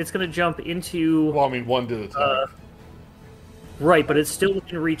 It's gonna jump into. Well, I mean, one did attack. Right, but it's still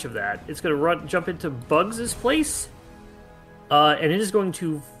within reach of that. It's going to jump into Bugs' place, and it is going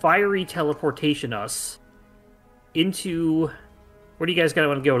to fiery teleportation us into... Where do you guys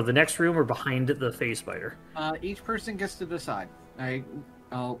want to go? To the next room or behind the phase spider? Each person gets to decide.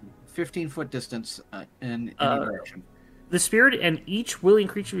 15-foot distance in any direction. The spirit and each willing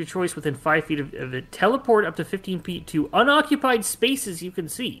creature of your choice within 5 feet of it teleport up to 15 feet to unoccupied spaces you can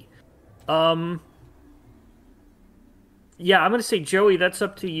see. Yeah, I'm going to say, Joey, that's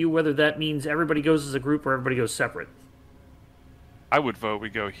up to you whether that means everybody goes as a group or everybody goes separate. I would vote we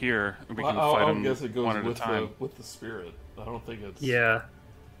go here. And we can I fight would them guess it goes one at a with time. with the spirit. I don't think it's... Yeah.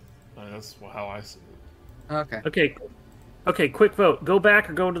 That's how I see it. Okay. Okay, quick vote. Go back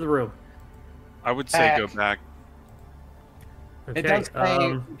or go into the room? I would say go Back. back. Okay, It does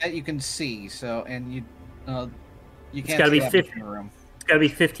say that you can see, so and you can't gotta see be that 50. much in the room. It's got to be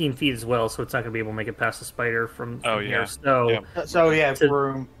 15 feet as well, so it's not going to be able to make it past the spider from Oh, here. yeah. So Yep. So yeah, To-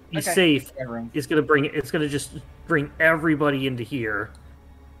 room. be Okay. safe. Yeah, room. It's going to just bring everybody into here,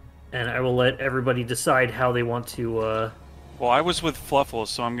 and I will let everybody decide how they want to. Well, I was with Fluffles,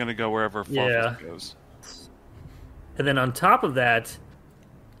 so I'm going to go wherever Fluffles Yeah. goes. And then on top of that,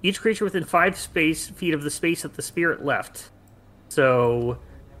 each creature within 5 feet of the space that the spirit left. So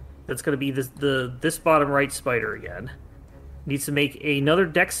that's going to be this bottom right spider again. Needs to make another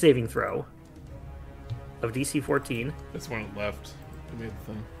Dex saving throw of DC 14. This one left. Give me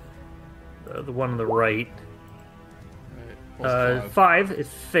the thing. The one on the right. Right. Plus 5. It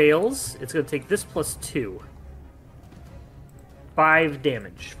fails. It's going to take this plus 2. 5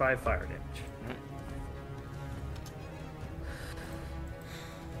 damage. 5 fire damage. Right.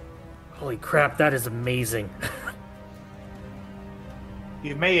 Holy crap, that is amazing.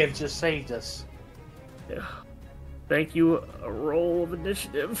 You may have just saved us. Thank you, a roll of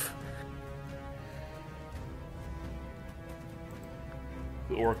initiative.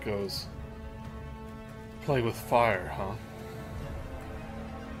 The orc goes, play with fire, huh?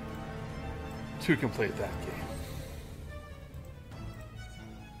 2 can play that game.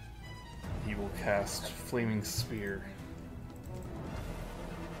 cast Flaming Sphere.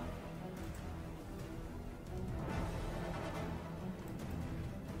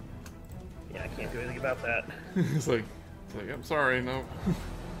 Yeah, I can't do anything about that. It's like, I'm sorry, no.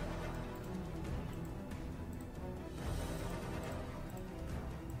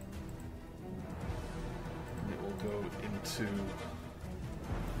 And it will go into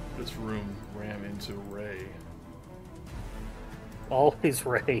this room, ram into Ray. Always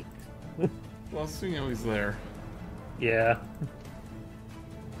Ray. Well, so you know he's there. Yeah.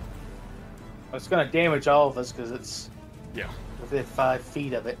 It's going to damage all of us because it's Yeah. within 5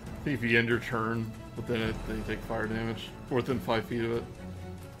 feet of it. If you end your turn within it, then you take fire damage. Or within 5 feet of it.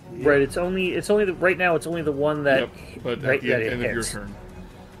 Right. It's only the right now. It's only the one that. Yep. But right, at the that end of your hits. turn,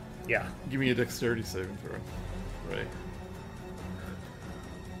 Yeah. give me a dexterity saving throw. Right.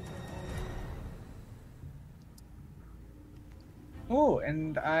 Oh,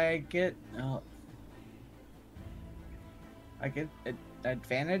 and I get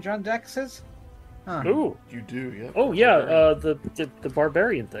advantage on dexes. Huh. Ooh. You do, yeah. Oh yeah. The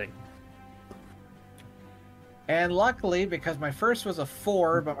barbarian thing. And luckily, because my first was a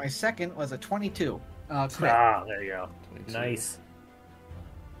 4, but my second was a 22. Crit. Ah, there you go. 22. Nice.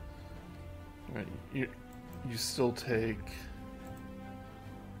 Right. You still take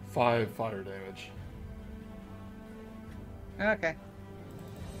 5 fire damage. Okay.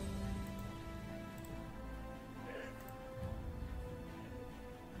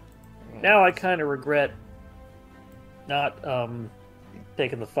 Right. Now I kind of regret not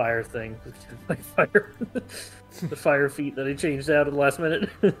taking the fire thing. My fire, the fire feat that I changed out at the last minute.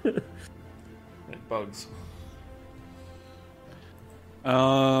 Right, bugs.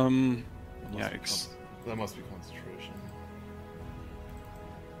 Yikes. That must be concentration.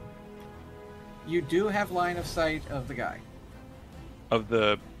 You do have line of sight of the guy. Of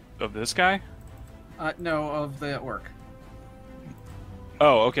this guy? No, of the orc.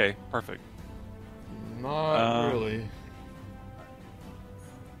 Oh, okay, perfect. Not really.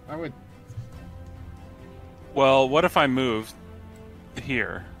 I would. Well, what if I moved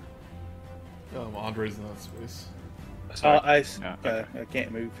here? Andre's in that space. Sorry. Yeah, okay. I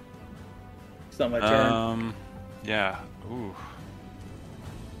can't move. It's not my turn. Yeah. Ooh.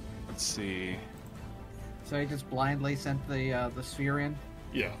 Let's see. So he just blindly sent the sphere in,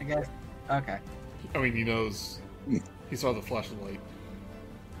 Yeah. I guess. Okay. I mean, he knows. He saw the flash of light.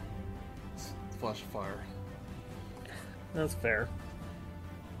 Flash of fire. That's fair.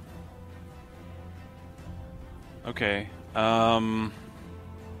 Okay. I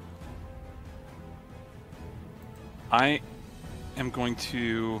am going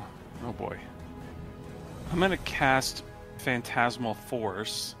to. Oh boy. I'm going to cast Phantasmal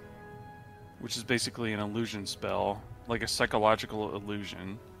Force, which is basically an illusion spell, like a psychological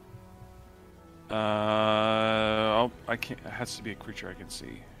illusion. I can't. It has to be a creature I can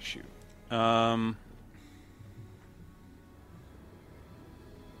see. Shoot.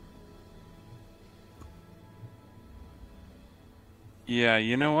 Yeah,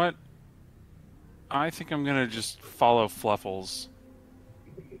 you know what? I think I'm gonna just follow Fluffles.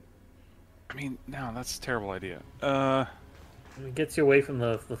 I mean, no, that's a terrible idea. It gets you away from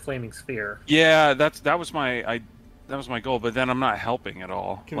the flaming sphere. Yeah, that was my goal, but then I'm not helping at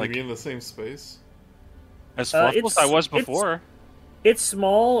all. Can they be in the same space? As Fluffles I was before. It's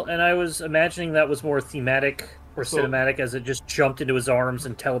small, and I was imagining that was more thematic or cinematic, as it just jumped into his arms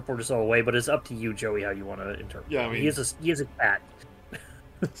and teleported us all away. But it's up to you, Joey, how you want to interpret. Yeah, I mean, he is a cat.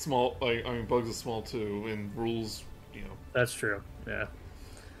 Small, like, I mean, Bugs is small too, and rules, you know. That's true. Yeah.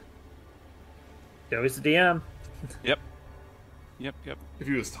 Joey's the DM. Yep. If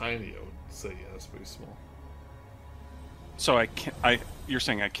he was tiny, I would say yes, but he's small. So I can't. You're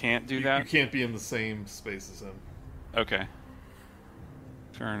saying I can't do that? You can't be in the same space as him. Okay.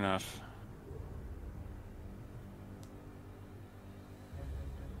 Fair enough.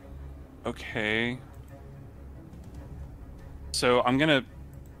 Okay. So I'm gonna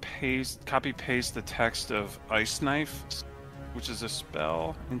copy paste the text of Ice Knife, which is a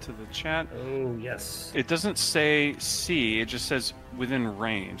spell, into the chat. Oh yes. It doesn't say see, it just says within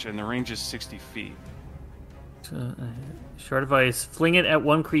range, and the range is 60 feet. Short of ice. Fling it at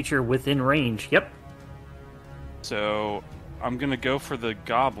one creature within range. Yep. So I'm gonna go for the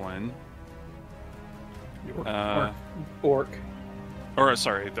goblin. Orc. Or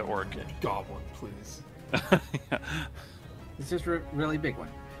sorry, the orc. Goblin, please. Yeah. It's just a really big one.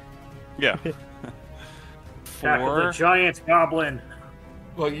 Yeah. Attack of the giant goblin.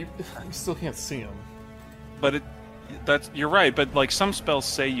 Well, you still can't see him. But you're right. But like some spells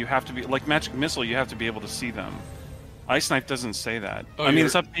say you have to be like magic missile, you have to be able to see them. Ice Knife doesn't say that. Oh, I mean, you're-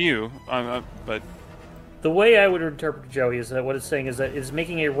 it's up to you. But The way I would interpret Joey is that what it's saying is that it's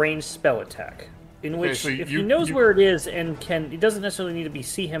making a ranged spell attack, in which so if you- he knows you- where it is and can, it doesn't necessarily need to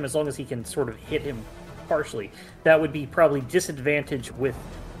see him as long as he can sort of hit him partially. That would be probably disadvantage with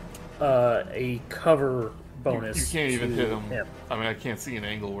a cover bonus. You can't even to hit him. I mean, I can't see an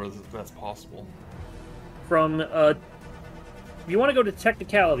angle where that's possible. From if you want to go to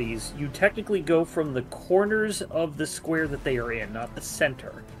technicalities, you technically go from the corners of the square that they are in, not the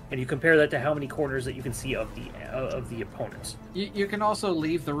center, and you compare that to how many corners that you can see of the opponents. You can also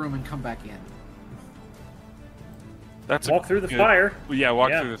leave the room and come back in. that's Walk through the fire. Yeah,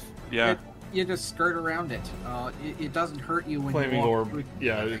 walk through the. Yeah. You just skirt around it. It doesn't hurt you when Flaming you walk orb. through.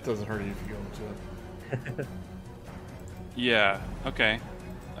 Yeah, it doesn't hurt you if you go into it. Yeah. Okay.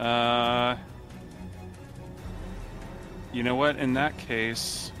 You know what? In that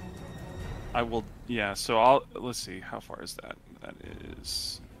case, I will. Yeah. So let's see. How far is that? That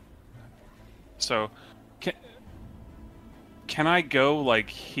is. So, can I go like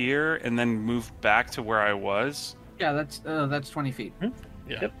here and then move back to where I was? Yeah, that's 20 feet. Yeah.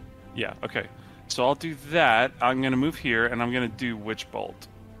 Yep. Yeah. Okay. So I'll do that. I'm gonna move here and I'm gonna do Witch Bolt.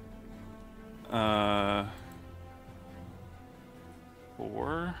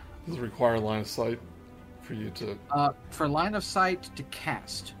 4. Does it require line of sight for you to? For line of sight to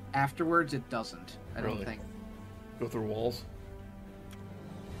cast. Afterwards, it doesn't. I don't Really? think. Go through walls?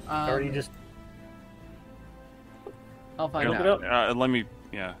 Or you just I'll find Look it out. up. Let me.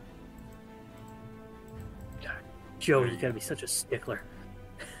 Yeah. Joey, you gotta be such a stickler.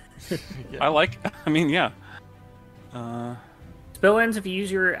 I like. I mean, yeah. Spell ends if you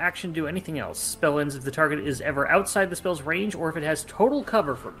use your action to do anything else. Spell ends if the target is ever outside the spell's range or if it has total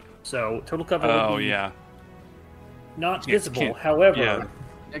cover from you. So total cover Oh would be yeah. not Can't- visible. can't- However, yeah.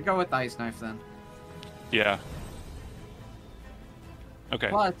 Yeah, go with the ice knife then. Yeah. Okay.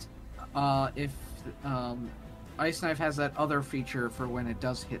 But if ice knife has that other feature for when it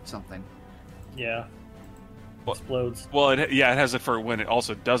does hit something. yeah, Well- explodes. Well, it has it for when it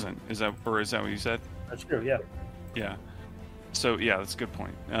also doesn't. Is that what you said? That's true. Yeah. Yeah. So yeah, that's a good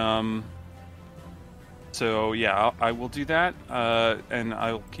point. So yeah, I will do that, and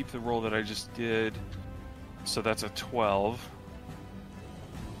I'll keep the roll that I just did. So that's a 12,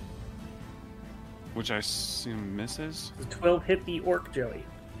 which I assume misses. Does 12 hit the orc, Joey?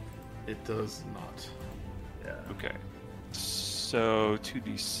 It does not. Yeah. Okay. So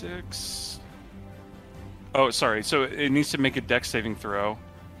 2d6. Oh, sorry. So it needs to make a dex saving throw.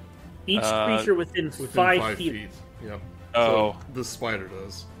 Each creature within, Within 5 feet. Yep. Oh. So the spider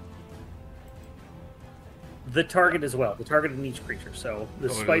does. The target as well. The target in each creature. So the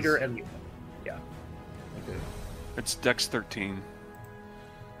Oh, it spider is. and the yeah. Okay. It's dex 13.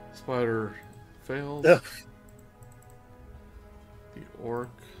 Spider fails. Ugh. The orc.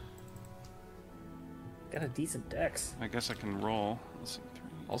 Got a decent dex. I guess I can roll. Let's see. 3,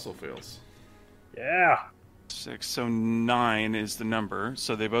 Also fails. Yeah. 6. So 9 is the number.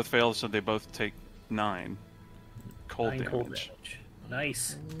 So they both fail. So they both take 9 cold 9 damage. cold damage.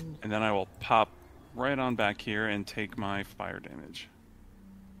 Nice. And then I will pop right on back here and take my fire damage.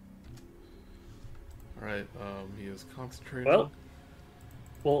 Alright, he is concentrating.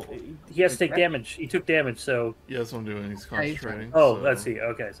 Well, he has to take damage. He took damage, so. Yeah, that's what I'm doing. He's Yeah, he's concentrating. Oh, so let's see.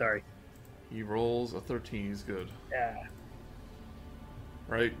 Okay, sorry. He rolls a 13. He's good. Yeah.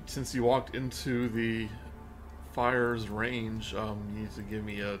 Right, since you walked into the fire's range, you need to give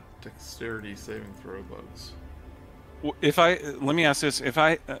me a dexterity saving throw, Bugs. Let me ask this: if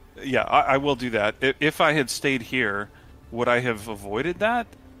I will do that. If I had stayed here, would I have avoided that?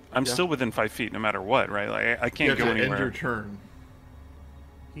 I'm Yeah. still within 5 feet, no matter what, right? Like I You can't have go to anywhere. end your turn.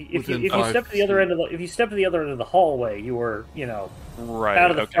 If Within you 5 step to the other feet. end of the if you step to the other end of the hallway, you were Right.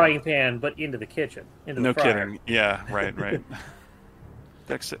 out of the okay. frying pan, but into the kitchen, into No the fryer. kidding. Yeah. Right. Right.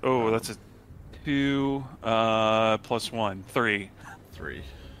 Oh, that's a 2 plus 1, 3. 3.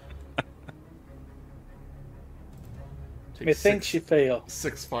 Methinks she failed.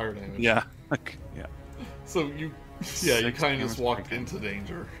 6 fire damage. Yeah. Yeah. So you 6 kind of just damage walked per into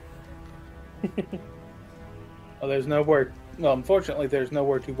danger. Well, there's nowhere. Well, unfortunately, there's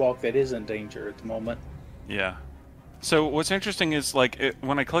nowhere to walk that is in danger at the moment. Yeah. So what's interesting is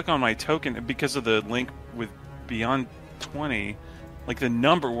when I click on my token, because of the link with Beyond 20, like the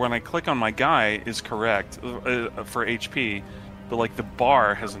number when I click on my guy is correct for HP, but the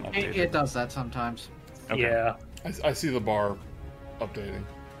bar hasn't updated. It does that sometimes. Okay. Yeah. I see the bar updating.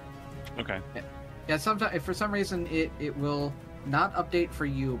 Okay. Yeah, sometimes for some reason it will not update for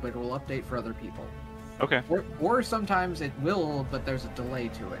you, but it will update for other people. Okay. Or sometimes it will, but there's a delay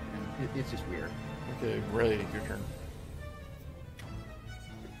to it, and it's just weird. Okay, Ray, your turn.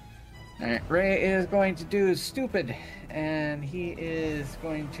 Alright, Ray is going to do stupid, and he is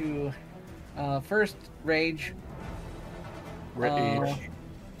going to first rage. Rage.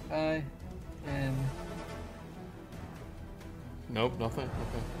 And Nope, nothing.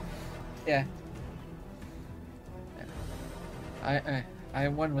 Okay. yeah, I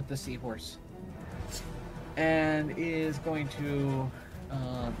won with the seahorse, and is going to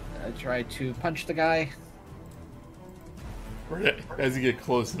try to punch the guy. As you get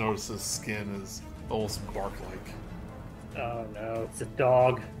close, you notice his skin is almost bark-like. Oh no, it's a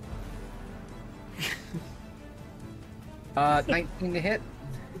dog. 19 to hit.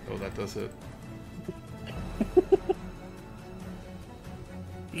 Oh, that does hit.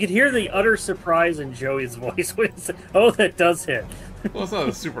 You can hear the utter surprise in Joey's voice when he said, "Oh, that does hit." Well, it's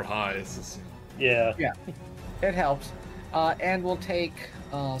not super high. It's just... Yeah. Yeah, it helps. And we'll take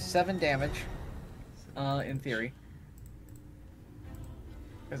 7 damage, in theory.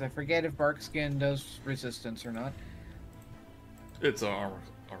 Because I forget if bark skin does resistance or not. It's an armor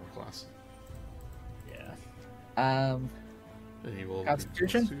class. Yeah. And he will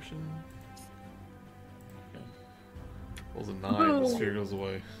Constitution? Rolls a 9, the sphere goes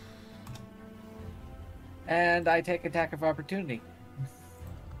away. And I take attack of opportunity.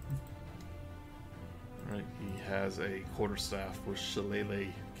 Alright, he has a quarterstaff with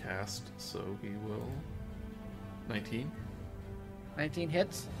Shillelagh cast, so he will... 19? 19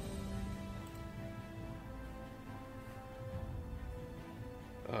 hits.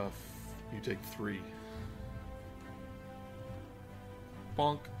 You take 3.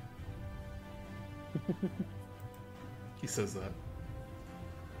 Bonk. He says that.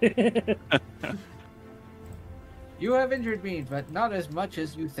 You have injured me, but not as much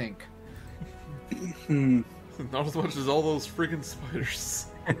as you think. Not as much as all those friggin' spiders.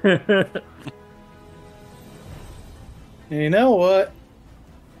 You know what?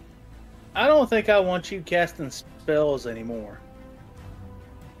 I don't think I want you casting spells anymore.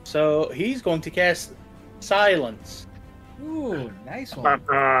 So he's going to cast Silence. Ooh, nice one.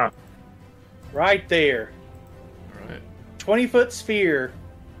 Right there. Alright. 20-foot sphere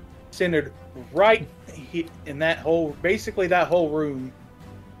centered right in that whole, basically that whole room.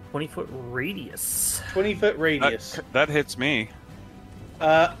 20-foot radius. 20-foot radius. That hits me.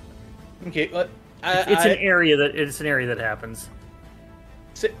 Okay. It's an area that happens.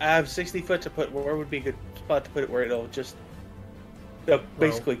 I have 60 foot to put. Where would be a good spot to put it where it'll just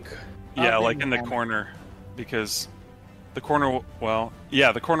basically. Yeah, like in the corner, because the corner. Well,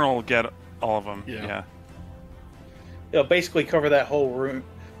 yeah, the corner will get all of them. Yeah. It'll basically cover that whole room.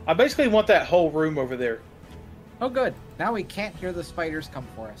 I basically want that whole room over there. Oh, good. Now we can't hear the spiders come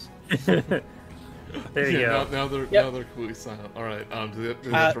for us. There you go. Now they're completely silent. Alright, do they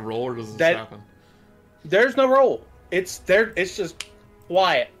have to roll or does this happen? There's no roll. It's there. It's just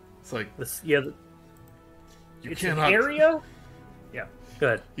quiet. It's like You it's cannot. An area? Yeah.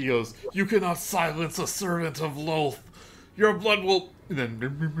 Good. He goes, "You cannot silence a servant of Loth. Your blood will." And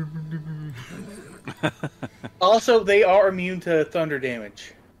then. Also, they are immune to thunder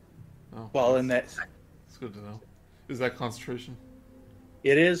damage. Oh, while in that. It's good to know. Is that concentration?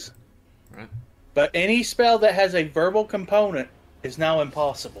 It is. Right. But any spell that has a verbal component is now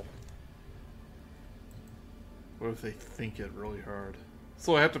impossible. What if they think it really hard?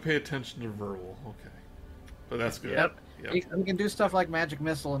 So I have to pay attention to verbal. Okay. But that's good. Yep. We can do stuff like magic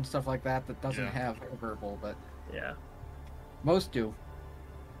missile and stuff like that doesn't Yeah. have verbal, but Yeah. most do.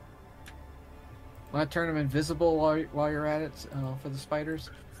 Want to turn them invisible while you're at it for the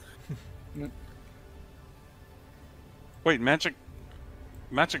spiders? Wait, magic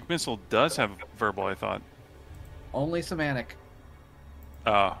missile does have verbal, I thought. Only semantic.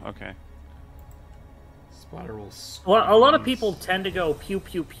 Oh, okay. Spider will Well, a lot of squeeze. people tend to go pew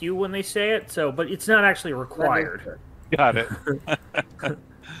pew pew when they say it, but it's not actually required. Got it.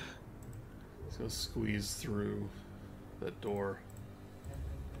 He's gonna squeeze through that door.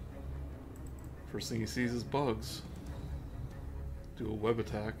 First thing he sees is bugs. Do a web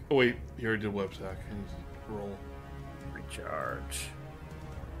attack. Oh wait, he already did a web attack. And roll. Recharge.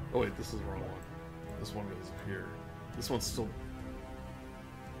 Oh wait, this is the wrong one. This one goes up here. This one still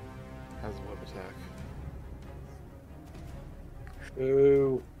has a web attack.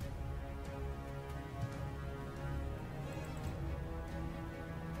 Ooh.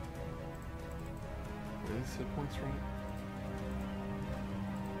 Are these hit points right?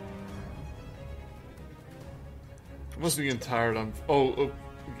 I must be getting tired. I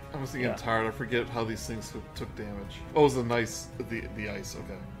must be getting tired. I forget how these things took damage. Oh, it was the ice.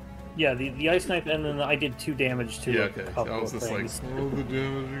 Okay. Yeah, the ice knife, and then I did 2 damage to Yeah. a Okay. couple I was of just things. like, oh, the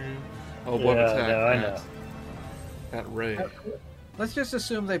damage again. Oh, Yeah, web attack no, I know. at Ray. Let's just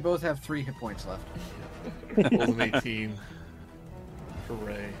assume they both have 3 hit points left. Rolls an 18 for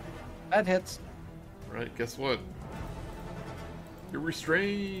Ray. That hits. Right, guess what? You're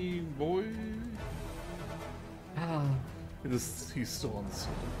restrained, boy. He's still on the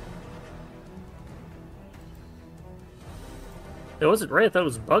ceiling. It wasn't Ray. I thought it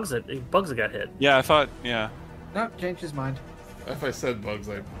was Bugs that got hit. Yeah, I thought. Yeah. No, changed his mind. If I said Bugs,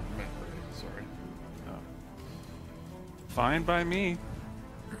 I meant Ray. Sorry. Oh. Fine by me.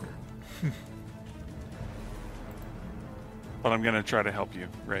 But I'm gonna try to help you,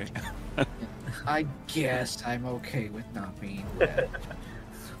 Ray. I guess I'm okay with not being red.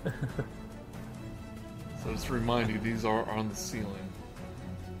 So just to remind you, these are on the ceiling.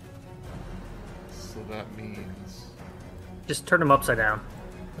 So that means... Just turn them upside down.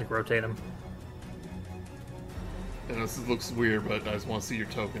 Like, rotate them. And this looks weird, but I just want to see your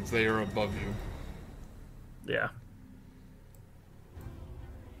tokens. They are above you. Yeah.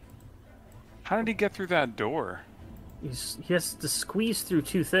 How did he get through that door? He has to squeeze through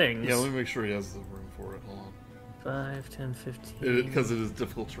 2 things. Yeah, let me make sure he has the room for it. Hold on. 5, 10, 15... Because it is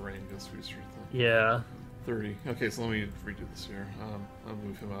difficult terrain, you can squeeze through things. Yeah. 30. Okay, so let me redo this here. I'll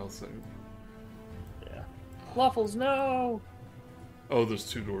move him out. So... Yeah. Waffles, no! Oh, there's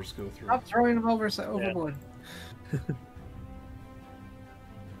 2 doors to go through. I'm throwing him overboard.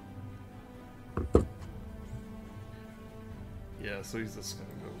 Yeah, so he's just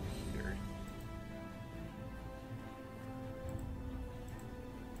gonna go here.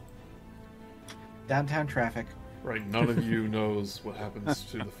 Downtown traffic. Right, none of you knows what happens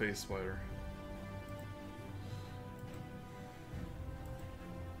to the face spider.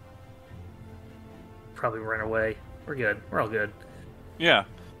 Probably run away. We're good. We're all good. Yeah.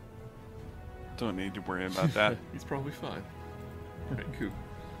 Don't need to worry about that. He's probably fine. Right, Coop.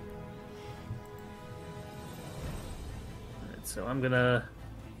 Alright, so I'm gonna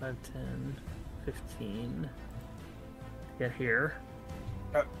 5, 10, 15. Get here.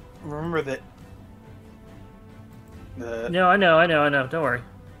 Remember that. No, I know. Don't worry.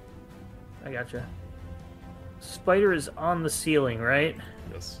 I gotcha. Spider is on the ceiling, right?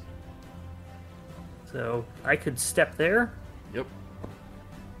 Yes. So I could step there. Yep.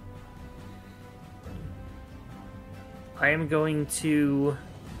 I am going to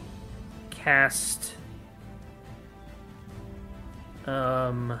cast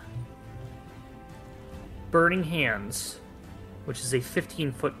Burning Hands, which is a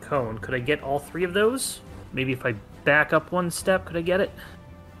 15-foot cone. Could I get all 3 of those? Maybe if I back up 1 step, could I get it?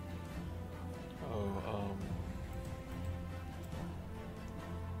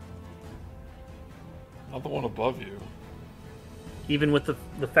 Not the one above you. Even with the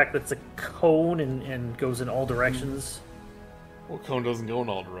fact that it's a cone and goes in all directions? Well, cone doesn't go in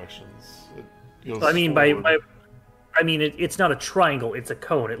all directions. It goes I mean, forward. it's not a triangle, it's a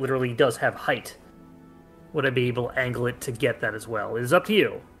cone. It literally does have height. Would I be able to angle it to get that as well? It is up to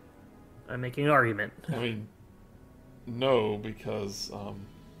you. I'm making an argument. I mean, no, because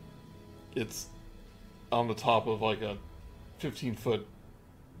it's on the top of like a 15-foot,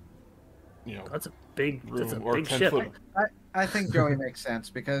 That's a big, room, or 10 ship. foot. I think Joey makes sense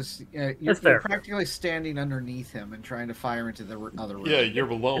because you're practically standing underneath him and trying to fire into the other room. Yeah, you're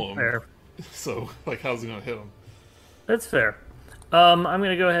below him. Fair. So, like, how's he gonna hit him? That's fair. I'm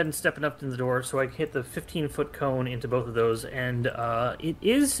going to go ahead and step it up to the door so I can hit the 15-foot cone into both of those. And it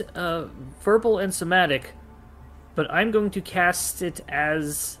is verbal and somatic, but I'm going to cast it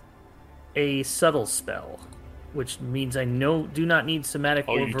as a subtle spell, which means I do not need somatic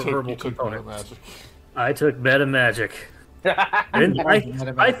or verbal components. I took meta magic.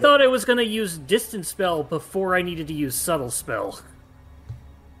 I thought I was going to use distance spell before I needed to use subtle spell.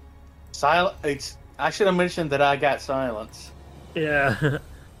 I should have mentioned that I got silence. Yeah. So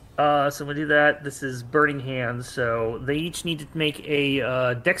I'm going to do that. This is Burning Hands, so they each need to make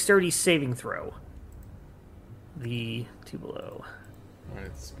a dexterity saving throw. The 2 below.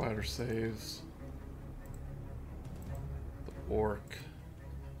 Alright, spider saves. The orc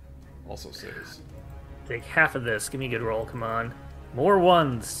also saves. Take half of this. Give me a good roll, come on. More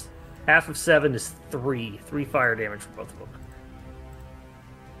 1s. Half of 7 is 3. 3 fire damage for both of them.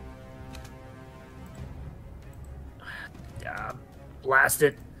 Blast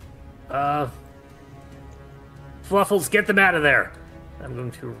it. Fluffles, get them out of there. I'm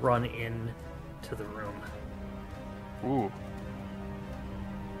going to run in to the room. Ooh.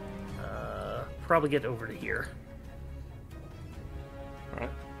 Probably get over to here.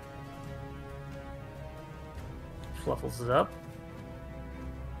 Alright. Fluffles is up.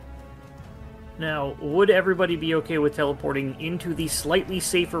 Now, would everybody be okay with teleporting into the slightly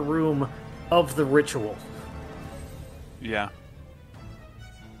safer room of the ritual? Yeah.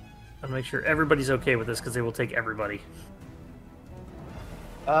 I'll make sure everybody's okay with this because they will take everybody.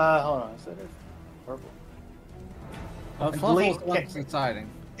 Hold on. Is that it? Purple. Fluffle's the one deciding.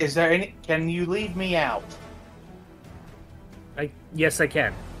 Is there any? Can you leave me out? Yes, I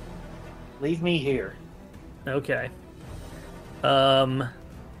can. Leave me here. Okay. So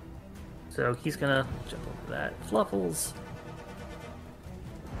he's gonna jump over that. Fluffles.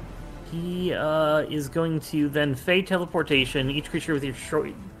 He is going to then fade teleportation. Each creature with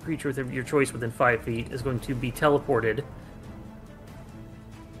your choice within 5 feet is going to be teleported.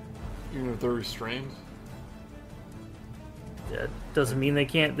 Even if they're restrained? That doesn't mean they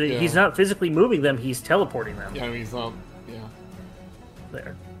can't. He's not physically moving them, he's teleporting them. Yeah, I mean, he's not. Yeah.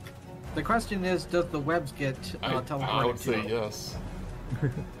 There. The question is, does the webs get teleported? I would say yes.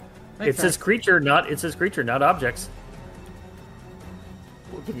 It says creature, not objects.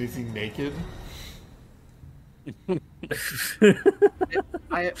 But is he naked?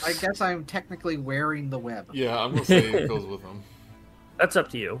 I guess I'm technically wearing the web. Yeah, I'm gonna say it goes with him. That's up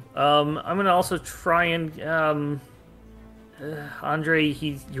to you. I'm gonna also try and Andre,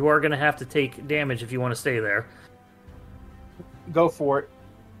 you are gonna have to take damage if you want to stay there. Go for it.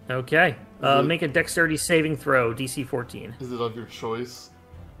 Okay. Make a dexterity saving throw, DC 14. Is it of your choice?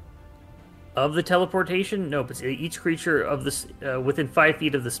 Of the teleportation? Nope. It's each creature of this within 5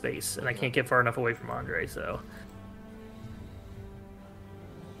 feet of the space, and I can't get far enough away from Andre. So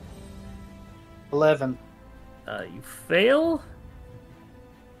 11. You fail.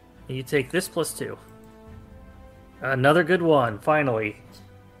 You take this +2. Another good one. Finally.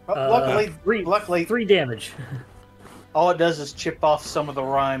 Luckily, 3 damage. all it does is chip off some of the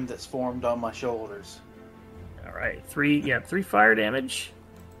rime that's formed on my shoulders. All right, 3 fire damage,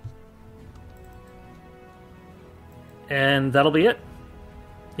 and that'll be it.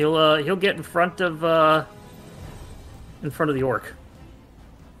 He'll get in front of the orc.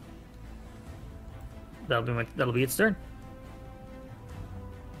 That'll be its turn.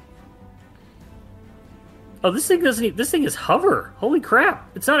 Oh, this thing doesn't. This thing is hover. Holy crap!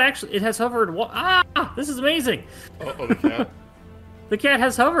 It's not actually. It has hover. This is amazing. Oh, the cat. The cat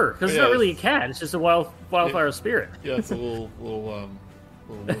has hover because it's not really a cat. It's just a wildfire spirit. Yeah, it's a little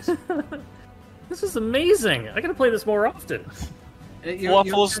wisp. This is amazing. I gotta play this more often.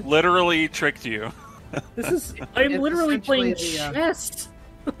 Fluffles literally tricked you. I'm literally playing chess.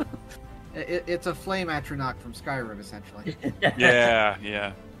 It's a flame atronach from Skyrim, essentially.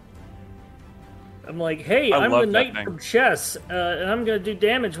 Yeah. I'm like, hey, I'm the knight from chess, and I'm gonna do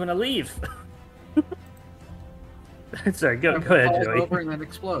damage when I leave. Sorry, go ahead, Joey. Over and then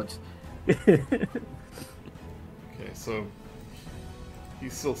explodes. Okay, so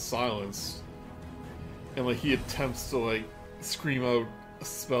he's still silenced, and he attempts to scream out a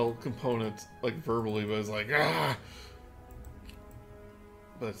spell component verbally, but it's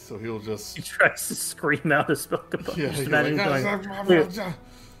But so he'll just. He tries to scream out a spell component. Yeah, just imagine going.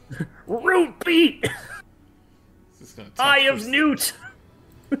 Root beat. Eye of Newt.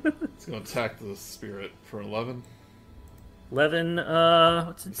 It's gonna attack the spirit for 11. 11.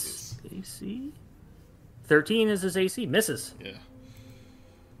 What's its AC? 13 is his AC. Misses. Yeah.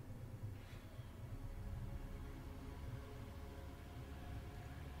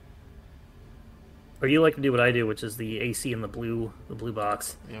 Or you like to do what I do, which is the AC in the blue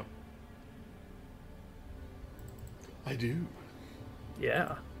box. Yep. I do.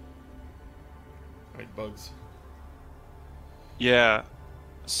 Yeah. Alright, bugs. Yeah.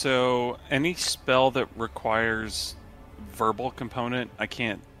 So any spell that requires verbal component, I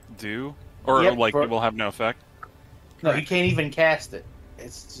can't do, or it will have no effect. No, you can't even cast it.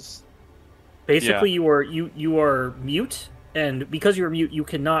 It's just basically you are mute, and because you're mute, you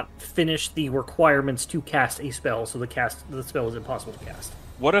cannot finish the requirements to cast a spell. So the spell is impossible to cast.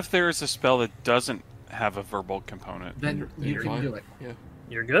 What if there is a spell that doesn't have a verbal component? Then you can do it. Yeah.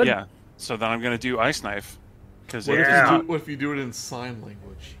 You're good. Yeah. So then I'm going to do Ice Knife. What if you do it in sign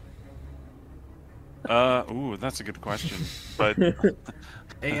language? Ooh, that's a good question. But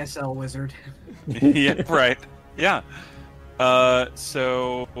ASL wizard. Yeah, right. Yeah.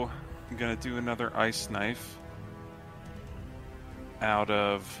 So I'm going to do another Ice Knife out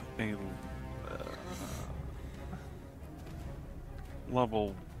of a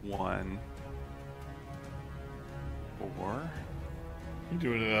level 1. 4. You're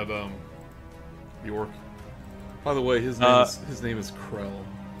doing it at York. By the way, his name is Krell.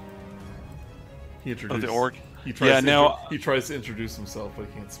 He introduced the orc. He tries to introduce himself, but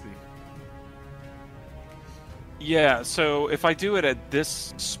he can't speak. Yeah. So if I do it at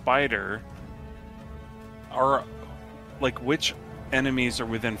this spider, are which enemies are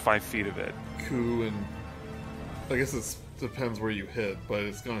within 5 feet of it? Ku and I guess it's depends where you hit, but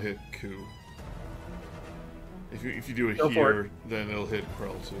it's gonna hit Ku. If you do it Go for here, then it'll hit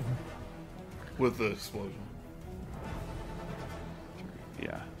Krell too. With the explosion.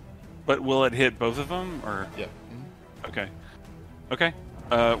 Yeah. But will it hit both of them, or? Yeah. Okay. Okay.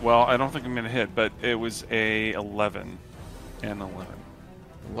 Well, I don't think I'm gonna hit, but it was a 11 and 11.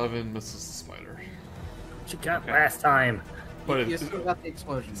 11 misses the spider. What you got last time? But You it's still got the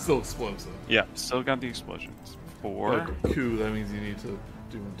explosion. still explosive. Yeah, still got the explosions. 4. But Ku, that means you need to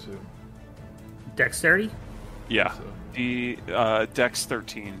do one too. Dexterity? Yeah. So. The Dex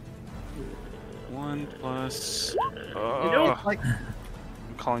 13. 1 plus. Like, I'm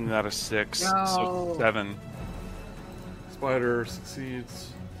calling that a 6. No. So 7. Spider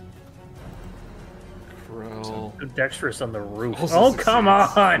succeeds. Krell. So dexterous on the roof. Also Oh, succeeds. come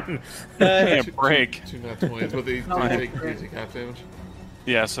on! Can't break. 2 nat 20s, but they No, take half damage.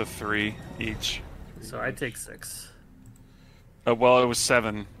 Yeah, so 3 each. So I take 6. Well, it was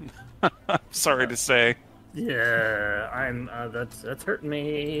 7. Sorry to say. Yeah, I'm. That's hurting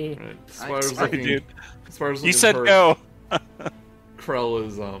me. Right. Spider's Sorry, looking. dude. Spider's You looking said hurt. go. Krell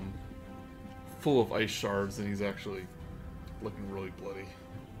is full of ice shards, and he's actually looking really bloody.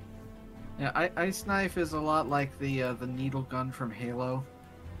 yeah, ice knife is a lot like the needle gun from Halo,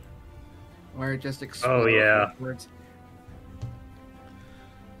 where it just explodes. Oh, yeah. Afterwards.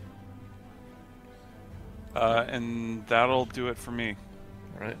 And that'll do it for me.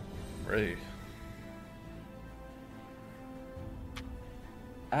 All right, Ray.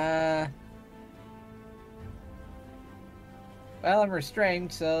 Well, I'm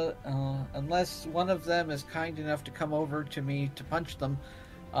restrained, so unless one of them is kind enough to come over to me to punch them,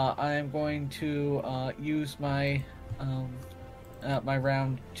 I am going to use my my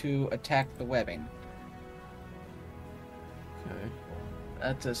round to attack the webbing. Okay.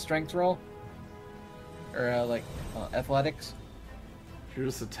 That's a strength roll, or like athletics. If you're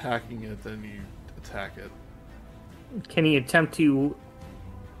just attacking it, then you attack it. Can he attempt to?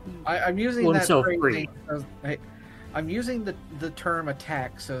 I'm using Pull that himself phrase- free. I'm using the term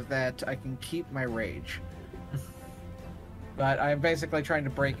attack so that I can keep my rage. But I'm basically trying to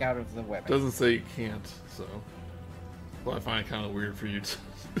break out of the weapon. Doesn't say you can't, so. Well, I find it kind of weird for you to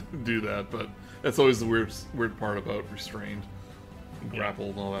do that, but that's always the weird part about restrained, and grappled,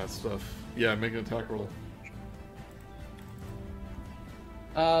 and all that stuff. Yeah, make an attack roll.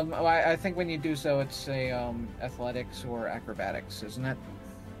 I think when you do so, it's a athletics or acrobatics, isn't it?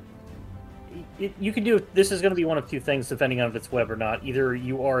 You can do. This is going to be one of two things, depending on if it's web or not. Either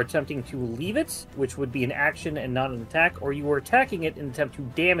you are attempting to leave it, which would be an action and not an attack, or you are attacking it in an attempt to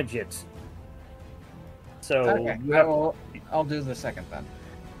damage it. So Okay, you have. I'll do the second then.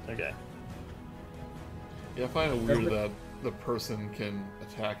 Okay. Yeah, I find it weird that the person can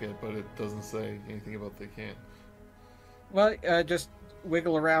attack it, but it doesn't say anything about they can't. Well, just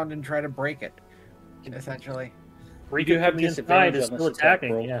wiggle around and try to break it, essentially. Reach do have from the inside disadvantage is on still this attack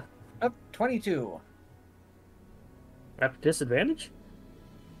attacking. roll. Yeah. Up 22. At disadvantage.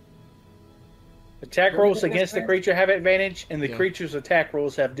 Attack What rolls was it against the again? creature have advantage, and the Yeah. creature's attack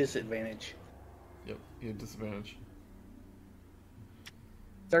rolls have disadvantage. Yep, you have disadvantage.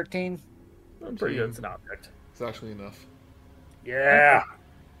 13. I'm pretty good as an object. It's actually enough. Yeah.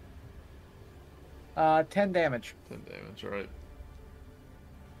 10 damage. 10 damage, alright.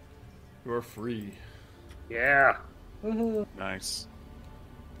 You are free. Yeah. Woohoo. Nice.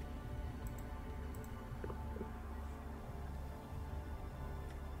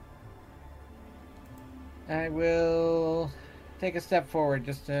 I will take a step forward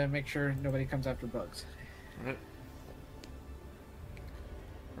just to make sure nobody comes after bugs. Alright.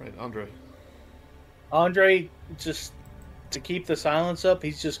 Right, Andre. Andre, just to keep the silence up,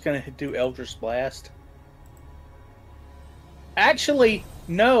 he's just going to do Eldritch Blast. Actually,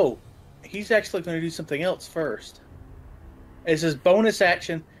 no. He's actually going to do something else first. As his bonus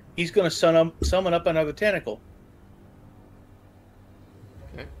action, he's going to summon up another tentacle.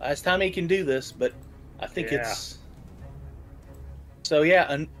 Okay. Last time he can do this, but I think Yeah. it's... So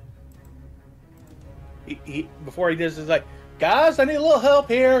yeah, and he before he does, he's like, guys, I need a little help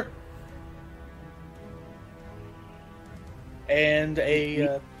here. And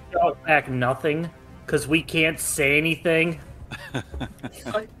a Shout back nothing because we can't say anything.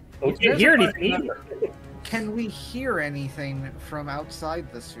 We can't hear anything either. Can we hear anything from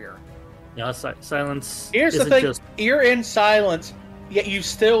outside the sphere? No, silence. here's the isn't thing: just- you're in silence, yet you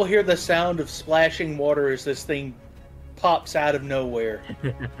still hear the sound of splashing water as this thing pops out of nowhere.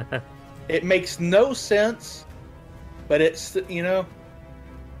 It makes no sense, but it's, you know.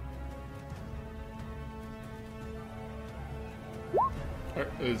 Alright,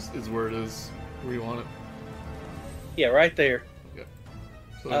 is where it is, where you want it. Yeah, right there. Okay.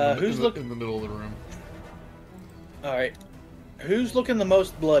 So in the middle of the room. All right. Who's looking the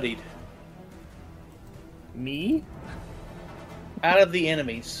most bloodied Me? out of the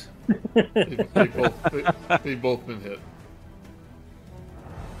enemies? They've both been hit.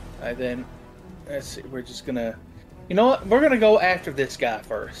 All right, then. Let's see. We're just gonna. You know what? We're gonna go after this guy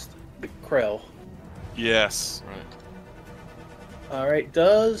first. The Krell. Yes. Right. All right.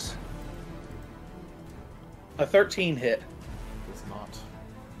 Does a 13 hit? It's not.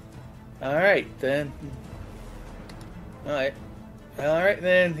 All right, then. All right. All right,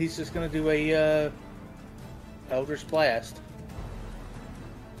 then. He's just gonna do a Eldritch Blast.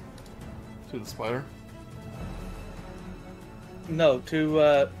 To the spider? No,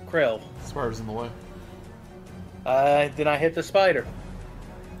 to Krell. The spider's in the way. Then I hit the spider.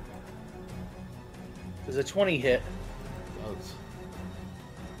 Does a 20 hit? It does.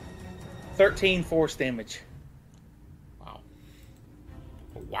 13 force damage. Wow.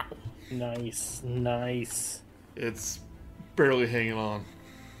 Oh, wow. Nice, nice. It's barely hanging on.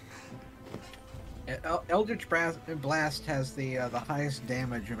 Eldritch Blast has the highest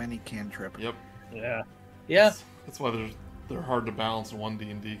damage of any cantrip. Yep. Yeah. Yeah. That's why they're hard to balance in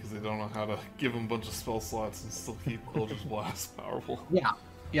 1D&D, because they don't know how to give them a bunch of spell slots and still keep Eldritch Blast powerful. Yeah.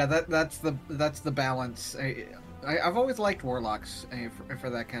 That's the balance. I've always liked warlocks for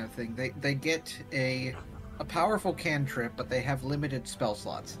that kind of thing. They get a powerful cantrip, but they have limited spell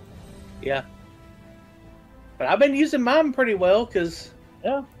slots. Yeah. But I've been using mine pretty well, because...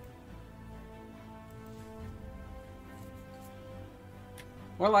 Yeah.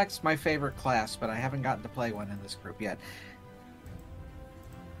 Warlock's my favorite class, but I haven't gotten to play one in this group yet.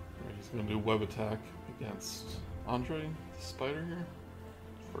 He's going to do web attack against Andre, the spider here,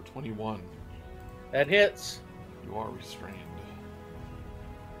 for 21. That hits. You are restrained.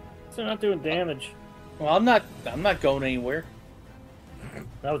 So not doing damage. Well, I'm not going anywhere.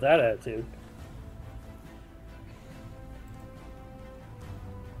 Not with that attitude.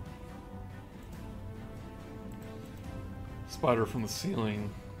 Spider from the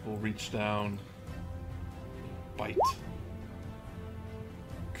ceiling will reach down, bite.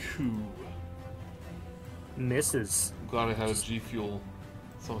 Coo. Misses. I'm glad I had a G Fuel,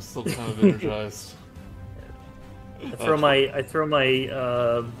 so I'm still kind of energized. I throw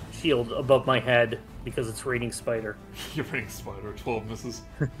my shield above my head because it's raining spider. You're raining spider. 12 misses.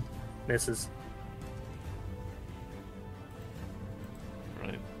 Misses.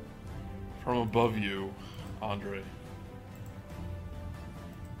 Right. From above you, Andre,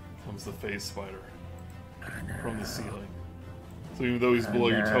 comes the phase spider from the ceiling. So even though he's below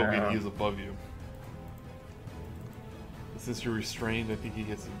your token, he is above you. Since you're restrained, I think he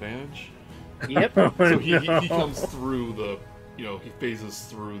gets advantage. Yep. So he comes through the, he phases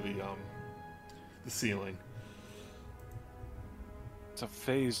through the ceiling. It's a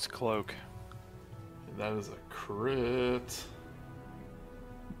phased cloak. And that is a crit.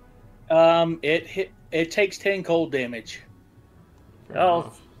 It takes 10 cold damage. Fair Oh.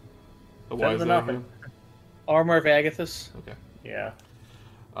 enough. Why is that nothing. again? Armor of Agathis. Okay. Yeah.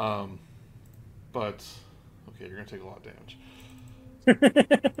 But okay, you're gonna take a lot of damage.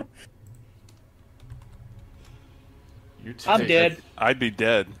 I'm dead. I'd be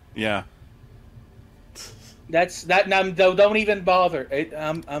dead. Yeah. That's that. Don't even bother.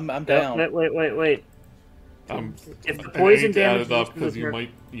 I'm down. Wait. If the I poison hate to add damage it up because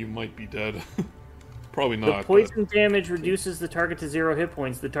reduces you might be dead. Probably the not. poison damage reduces the target to 0 hit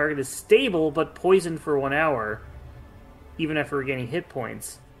points. The target is stable but poisoned for 1 hour, even after regaining hit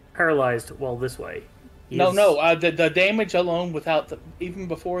points. Paralyzed while this way. The damage alone, without even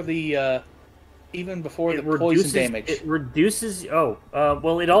before the poison damage. It reduces.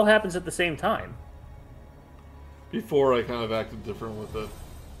 Well, it all happens at the same time. Before I kind of acted different with it,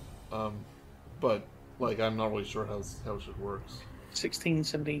 but I'm not really sure how shit works. 16,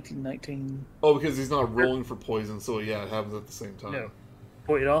 17, 18, 19. Oh, because he's not rolling for poison, so yeah, it happens at the same time. No.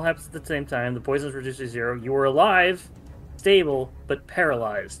 It all happens at the same time. The poison is reduced to 0. You are alive, stable, but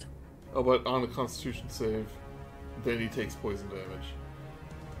paralyzed. Oh, but on a Constitution save, then he takes poison damage.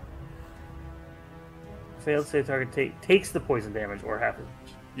 Failed save target takes the poison damage, or half it.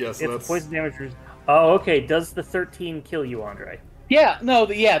 Yes, If the poison damage is... Oh, okay. Does the 13 kill you, Andre? Yeah,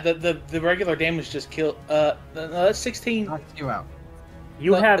 the regular damage just killed. That's 16. Knocks you out.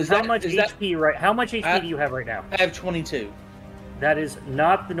 You have is how that- much is that- HP right? How much HP do you have right now? I have 22. That is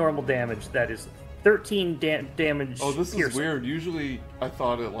not the normal damage. That is 13 damage. Oh, this is piercing. weird. Usually, I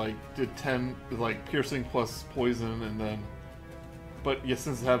thought it did 10 piercing plus poison, and then. But yeah,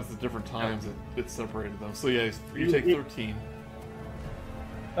 since it happens at different times, it separated them. So yeah, you take 13.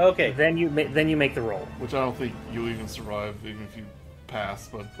 Okay. Then you make the roll. Which I don't think you'll even survive, even if you pass.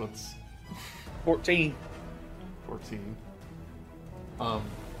 But let's 14. 14.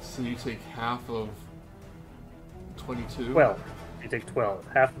 So you take half of 22. 12. You take 12.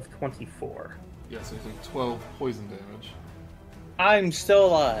 Half of 24. Yeah, so you take 12 poison damage. I'm still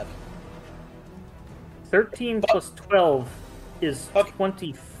alive. 13 plus 12 is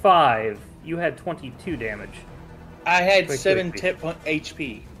 25. You had 22 damage. I had Quick, 7 quick. tip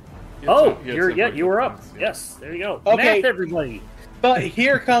HP. You were up. Yeah. Yes, there you go. Okay. Math, everybody. But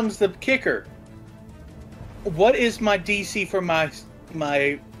here comes the kicker. What is my DC for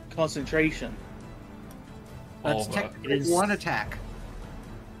my concentration? All That's of that. technically It is- one attack.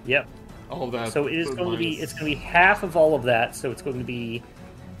 Yep. All of that. So it is but going to be minus- it's going to be half of all of that. So it's going to be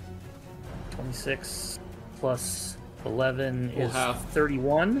 26 plus 11 Well, is half.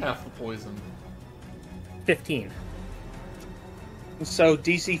 31. half the poison. 15. So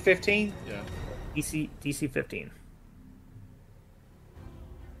DC 15, Yeah. DC 15.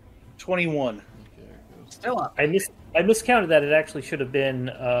 21. Okay, there it goes. Still up. I miscounted that. It actually should have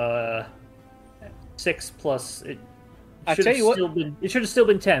been 6 plus. I tell you what. It should have still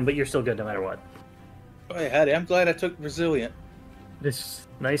been 10, but you're still good no matter what. Hey, Hattie, I'm glad I took resilient. This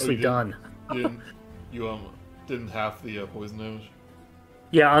nicely you done. You didn't half the poison damage.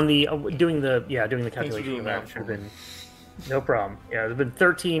 Yeah, on the doing the calculation doing of that that should have for me. been no problem. Yeah, it would have been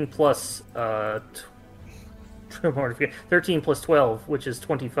 13 plus 13 plus 12, which is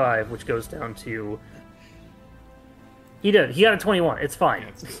 25, which goes down to. He got a 21. It's fine. Yeah,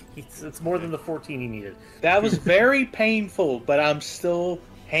 it's good. It's more than the 14 he needed. That was very painful, but I'm still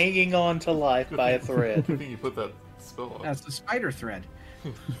hanging on to life by a thread. I think you put that spell up. That's the spider thread.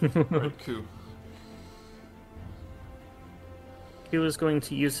 Right, cool. He was going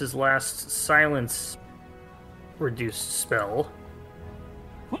to use his last silence reduced spell.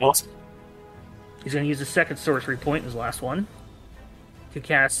 He's going to use a second sorcery point, his last one, to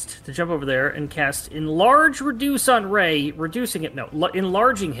jump over there and cast Enlarge Reduce on Ray,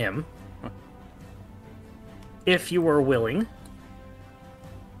 enlarging him, if you are willing.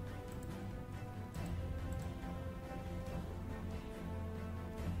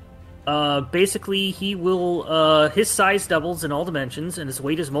 Basically, he will, his size doubles in all dimensions, and his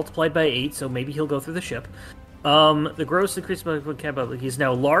weight is multiplied by 8, so maybe he'll go through the ship. The gross increase by he's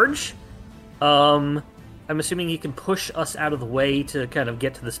now large. I'm assuming he can push us out of the way to kind of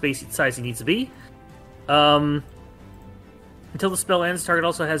get to the space size he needs to be. Until the spell ends, the target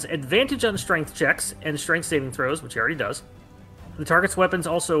also has advantage on strength checks and strength saving throws, which he already does. The target's weapons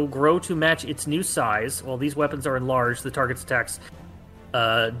also grow to match its new size. While these weapons are enlarged, the target's attacks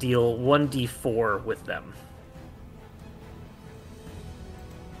deal 1d4 with them.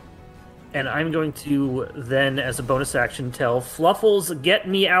 And I'm going to then, as a bonus action, tell Fluffles, get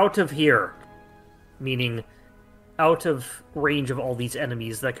me out of here. Meaning, out of range of all these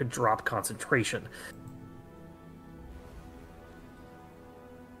enemies that could drop concentration.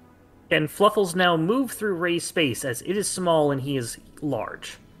 And Fluffles now move through Ray's space, as it is small and he is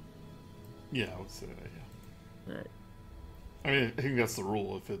large. Yeah, I would say that, yeah. Right. I mean, I think that's the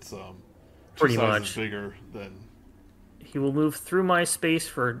rule. If it's Pretty two sizes much. bigger, then He will move through my space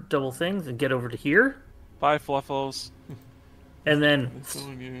for double things and get over to here. Bye, Fluffles. And then it's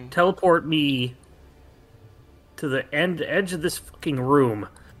on you. teleport me to the edge of this fucking room.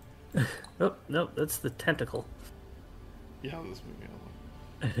 Oh, no, that's the tentacle. Yeah, this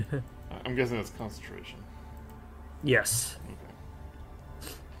movie. I'm guessing that's concentration. Yes. Okay.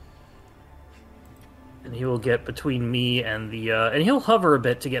 And he will get between me and the and he'll hover a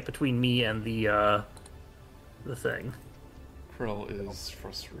bit to get between me and the thing. Krell is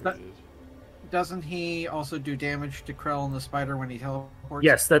frustrated. Doesn't he also do damage to Krell and the spider when he teleports?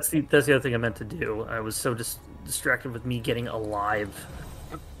 Yes, that's the other thing I meant to do. I was so distracted with me getting alive.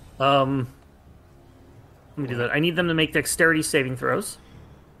 Let me do that. I need them to make dexterity saving throws.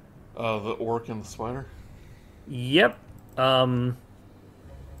 The orc and the spider. Yep. I'm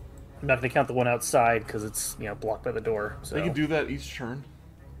not going to count the one outside because it's blocked by the door. So They can do that each turn.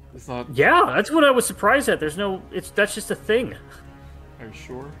 It's not. yeah, that's what I was surprised at. That's just a thing. Are you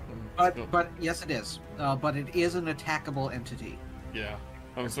sure? But yes, it is. But it is an attackable entity. Yeah,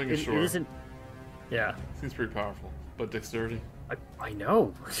 I was thinking It sure. isn't. Yeah, Seems pretty powerful, but dexterity. I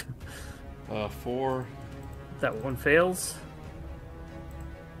know. 4 That one fails.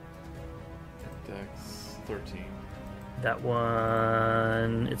 dex 13. That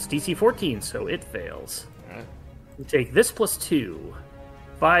one, it's DC 14, so it fails. All right. You take this plus 2,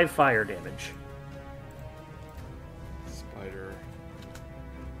 5 fire damage. Spider.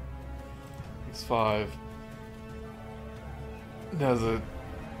 It's 5. It has a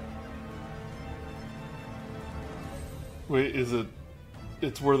Wait, is it?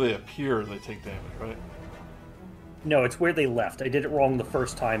 It's where they appear they take damage, right? No, it's where they left. I did it wrong the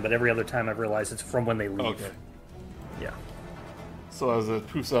first time, but every other time I've realized it's from when they leave. Okay. Yeah. So as it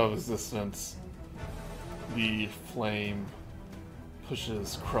poofs out of existence, the flame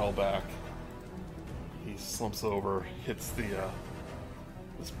pushes Krell back. He slumps over, hits the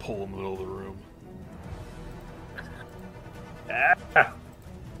this pole in the middle of the room. Ah.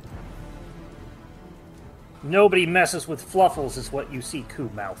 Nobody messes with Fluffles is what you see, Coo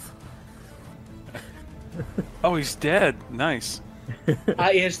Mouth. Oh, he's dead. Nice.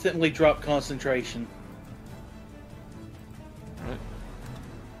 I instantly drop concentration. Right.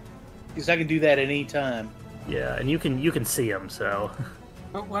 Because I can do that at any time. Yeah, and you can see him, so.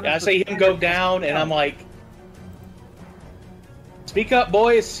 But what I if the see him go spider down, doesn't and I'm come? like, "Speak up,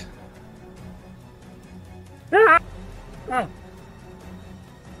 boys!"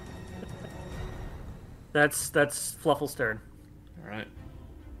 That's Fluffle's turn. All right.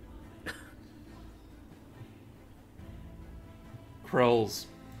 Krell's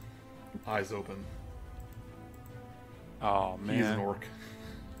eyes open. Oh He's an man. orc.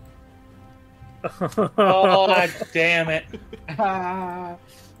 Oh, damn it! Ah.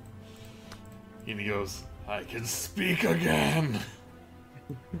 And he goes, "I can speak again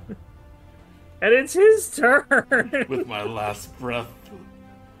And it's his turn! with my last breath."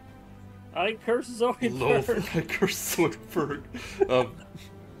 I curse Loath, Zoidberg. I curse Zoidberg.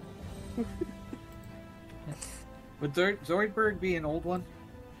 Would Zoidberg be an old one?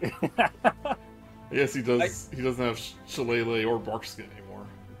 Yes, he does. He doesn't have Shillelagh or Barkskin anymore.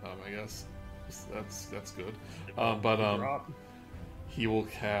 I guess that's good. But he will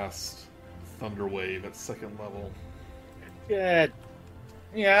cast Thunder Wave at 2nd level. Good.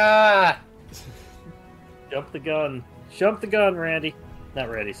 Yeah. Jump the gun. Jump the gun, Randy. Not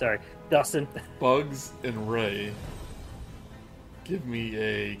Randy, sorry. Dustin. Bugs and Ray, give me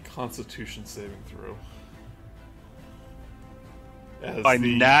a Constitution saving throw. As I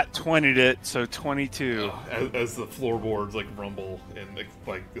nat 20'd it, so 22. as the floorboards like rumble and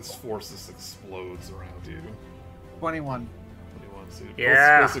like this force just explodes around you. 21. 21, so you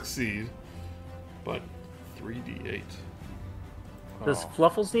Yeah. both succeed, but 3d8. Does Oh.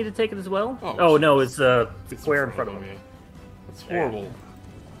 Fluffles need to take it as well? Oh, Oh no, jeez. it's It's square in front of him. you. That's horrible.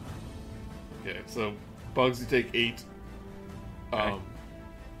 Okay, so Bugs, you take 8. Okay.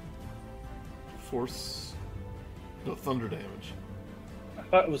 Force. No, thunder damage. I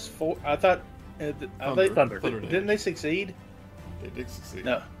thought it was 4. I thought. Thunder. Didn't they succeed? They did succeed.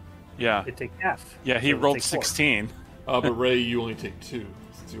 No. Yeah. They take half. Yeah, he So rolled take 4. 16. But Ray, you only take 2,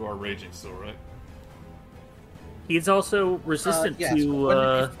 since you are raging still, right? He's also resistant Yes, but wouldn't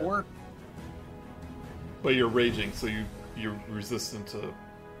to. it be 4? But you're raging, so you're resistant to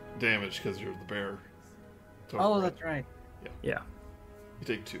damage because you're the bear. token, Oh, right? that's right. Yeah. You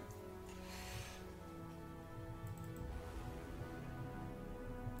take 2.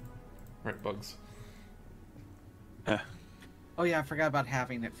 Right, Bugs. Oh yeah, I forgot about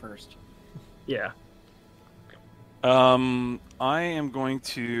having it first. Yeah. I am going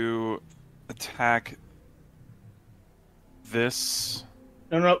to attack this.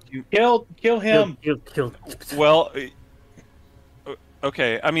 No. Kill him. Kill. Well,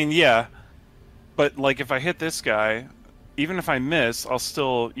 okay. I mean, yeah, but like if I hit this guy, even if I miss, I'll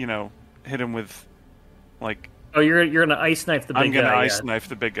still, hit him with, like. Oh, you're gonna ice knife the big guy. I'm gonna ice yeah. knife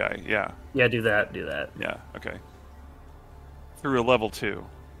the big guy. Yeah. Yeah, do that. Yeah. Okay. Through a level 2.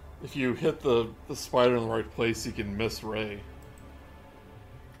 If you hit the spider in the right place, you can miss Ray.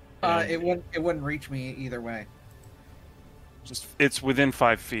 And It wouldn't reach me either way. Just it's within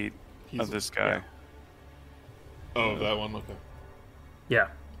 5 feet he's- of this guy. Oh, that one? Okay. Yeah.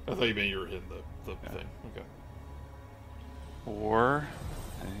 I thought you meant you were hitting the Yeah. thing. Okay. Or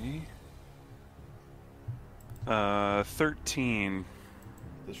a 13.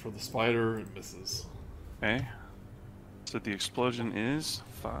 This for the spider, it misses. Okay. So the explosion is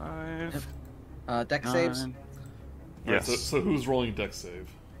 5. Deck saves. 9. Alright, Yes. so who's rolling deck save?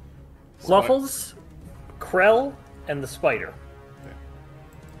 Fluffles, Krell, and the spider.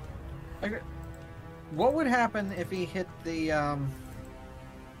 Okay. What would happen if he hit the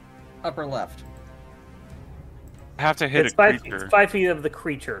upper left? I have to hit It's a 5 creature. feet, 5 feet of the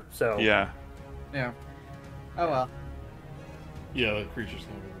creature. So Yeah. Yeah. Oh well. Yeah, the creature's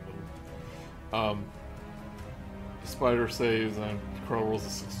gonna be in the middle. Spider saves and Crow rolls a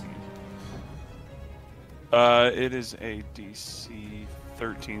 16. It is a DC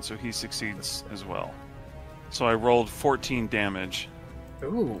 13, so he succeeds as well. So I rolled 14 damage.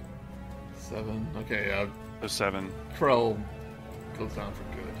 Ooh. 7. Okay, So 7. Krell goes down for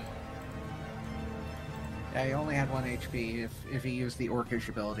good. Yeah, he only had 1 HP if he used the Orcish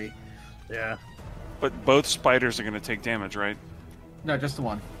ability. Yeah. But both spiders are going to take damage, right? No, just the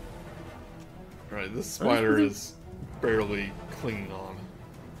one. Right, this spider is barely clinging on.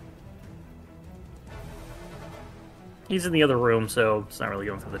 He's in the other room, so it's not really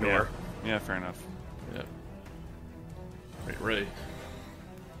going through the door. Yeah, fair enough. Yeah. Right, Ray.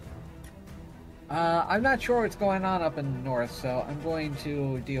 I'm not sure what's going on up in the north, so I'm going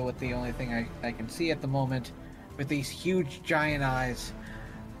to deal with the only thing I can see at the moment with these huge giant eyes.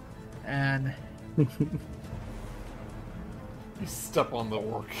 And You step on the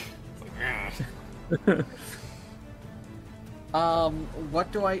orc. It's like,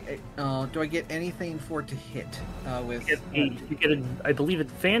 what do I get anything for it to hit with? You get I believe,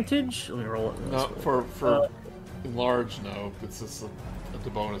 advantage. Let me roll it. no, for enlarge, no. It's just a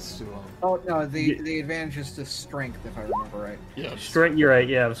bonus to Oh no, the advantage is to strength, if I remember right. yeah. Strength. You're right.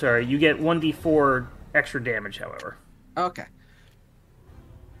 Yeah, I'm sorry. You get 1d4 extra damage, however. Okay.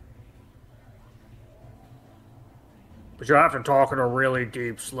 But you have to talk in a really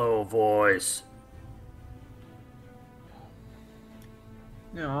deep, slow voice.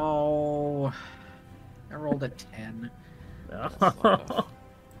 No, I rolled a 10.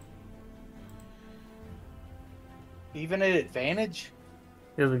 Even at advantage?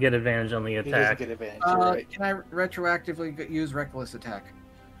 He doesn't get advantage on the He doesn't attack. get advantage. You're right. Can I retroactively use reckless attack?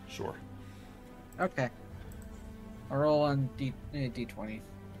 Sure. Okay. I'll roll on D20.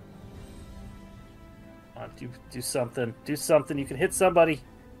 Do something. Do something. You can hit somebody.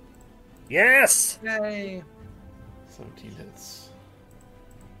 Yes! Yay! 17 hits.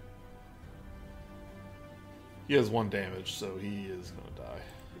 He has 1 damage, so he is going to die.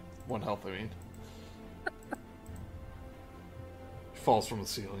 1 health, I mean. He falls from the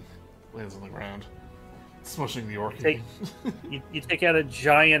ceiling, lands on the ground, smushing the orc. You take out a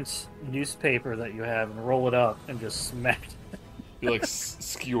giant newspaper that you have and roll it up and just smack it. You like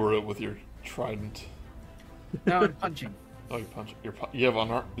skewer it with your trident. No, I'm punching. Oh, you punch. You have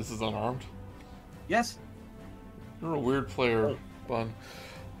unarmed. This is unarmed. Yes. You're a weird player, Bun.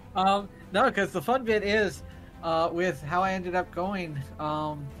 No, because the fun bit is, with how I ended up going,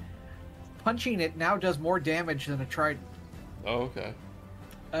 punching it now does more damage than a trident. Oh, okay.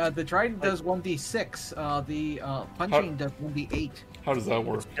 The trident does 1d6. The punching does 1d8. How does that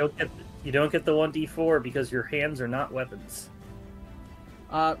work? You don't get the 1d4 because your hands are not weapons.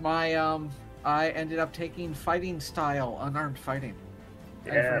 I ended up taking fighting style, unarmed fighting,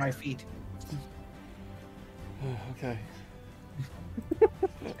 for my feet. Okay.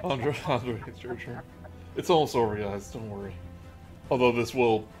 Andre, it's your turn. It's almost over, guys. Don't worry. Although this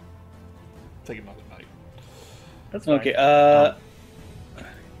will take another night. That's fine. Okay.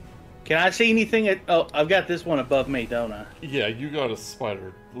 Can I see anything? Oh, I've got this one above me, don't I? Yeah, you got a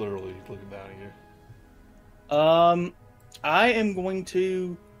spider literally looking down at you. I am going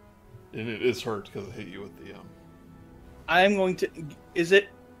to. And it is hurt because it hit you with the I am going to. Is it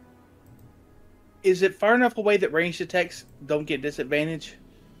far enough away that ranged attacks don't get disadvantage?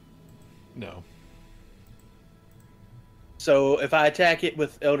 No. So if I attack it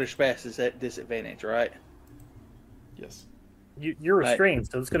with Elder's Pass, is that disadvantage, right? Yes. You're restrained,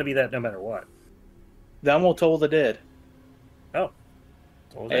 so it's going to be that no matter what. Then I'm going to Toll the Dead. Oh.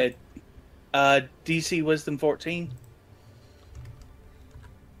 Toll the Dead. DC Wisdom 14.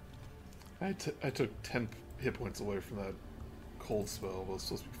 I took 10 hit points away from that cold spell. It was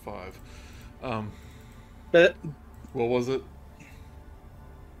supposed to be 5. But What was it?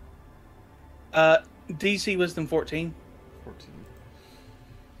 DC Wisdom 14. 14.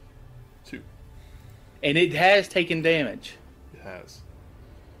 2. And it has taken damage. It has.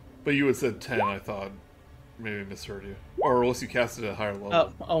 But you had said 10, I thought. Maybe I misheard you. Or unless you cast it at a higher level.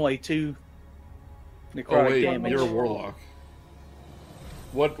 Oh, only 2 necrotic Oh wait, damage. you're a warlock.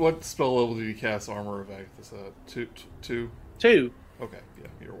 What spell level did you cast Armor of Agathis at? 2? 2. Okay, yeah,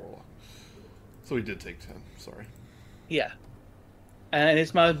 you're a warlock. So he did take 10, sorry. Yeah. And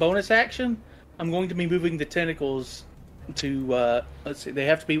it's my bonus action. I'm going to be moving the tentacles to, let's see, they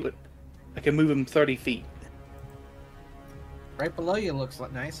have to be, I can move them 30 feet. Right below you looks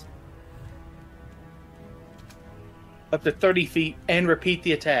nice. Up to 30 feet and repeat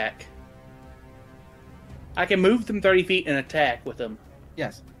the attack. I can move them 30 feet and attack with them.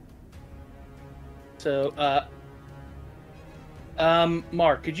 Yes. So,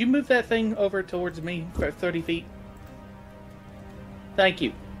 Mark, could you move that thing over towards me for 30 feet? Thank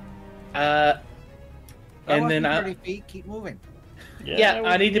you. And then 30 feet, keep moving. Yeah,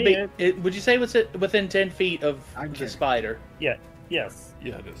 I need to be. Would you say within 10 feet of I'm the kidding. spider? Yeah. Yes.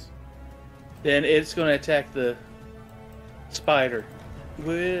 Yeah, it is. Then it's going to attack the spider.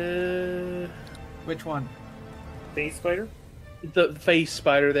 With Which one? Face spider? The face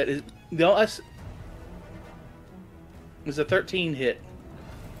spider that is... No, that's... It's a 13 hit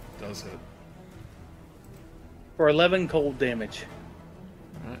Does hit. for 11 cold damage.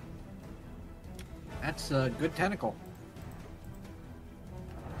 All right. That's a good tentacle.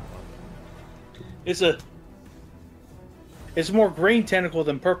 It's more green tentacle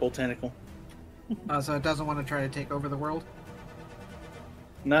than purple tentacle. So it doesn't want to try to take over the world?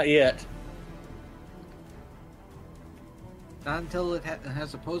 Not yet. Not until it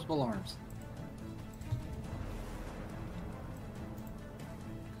has opposable arms.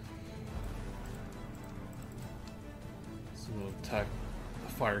 So we'll attack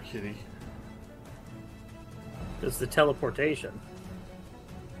the fire kitty. Does the teleportation.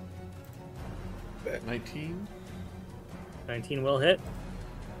 19. 19 will hit.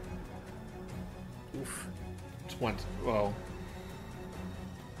 Oof. 20. Well,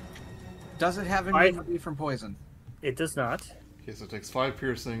 Does it have immunity from poison? It does not. okay, so it takes 5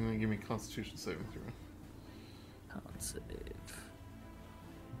 piercing, and give me Constitution saving throw. Con save.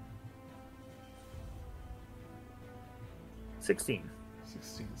 16.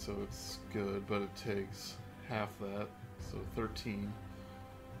 16, so it's good, but it takes half that, so 13.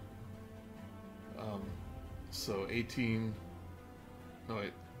 So 18. No,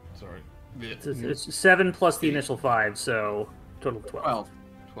 wait, sorry. Yeah, It's 7 plus the initial 5, so total of 12. 12.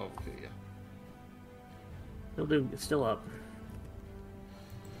 12, okay, yeah. It'll do. It's still up.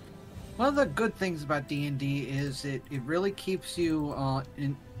 One of the good things about D&D is it really keeps you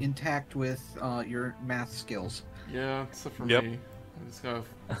intact with your math skills. Yeah, except for Yep. me. I just gotta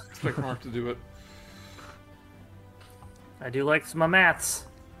expect Mark to do it. I do like my maths.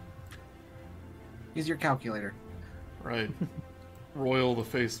 Use your calculator. Right. Royal the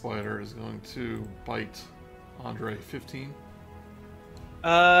Face Spider is going to bite Andre. 15.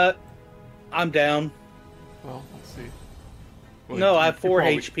 I'm down. Well, let's see. No, I have 4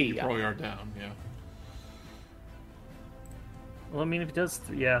 probably, HP. You probably are down, yeah. Well, I mean, if it does,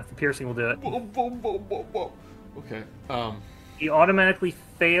 yeah, the piercing will do it. Boom, boom, boom, boom, boom. Okay. He automatically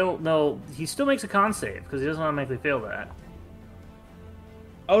fail. No, he still makes a con save because he doesn't automatically fail that.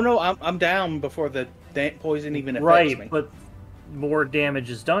 Oh no, I'm down before the poison even affects Right, me. but more damage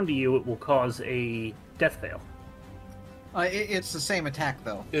is done to you, it will cause a death fail. It's the same attack,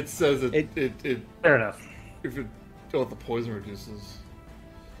 though. It says it Fair enough. if it oh, the poison reduces.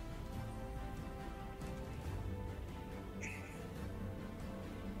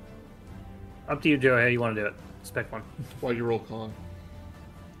 Up to you, Joey. How you want to do it? Spec one. Why'd you roll con?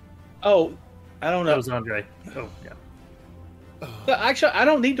 Oh, I don't know. That was Andre. Oh, yeah. But actually, I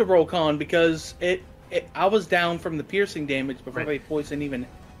don't need to roll con because I was down from the piercing damage before Right. the poison even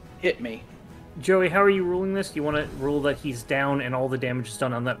hit me. Joey, how are you ruling this? Do you want to rule that he's down and all the damage is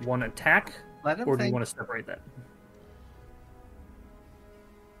done on that one attack? Let him Or do you think. want to separate that?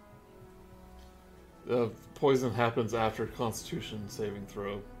 Poison happens after Constitution saving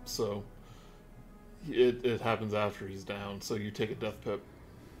throw, so it happens after he's down. So you take a death pip.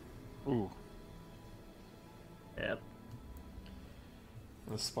 Ooh. Yep.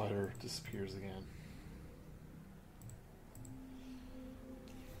 And the spider disappears again.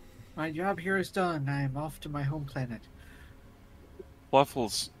 My job here is done. I am off to my home planet.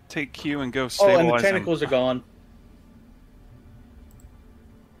 Fluffles, take Q and go Oh, stabilize and the him. tentacles are gone.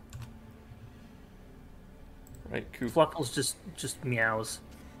 Right, Coop. Fluffles just meows.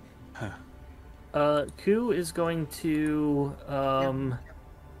 Ku is going to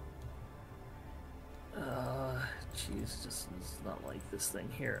jeez, just it's not like this thing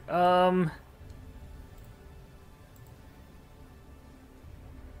here.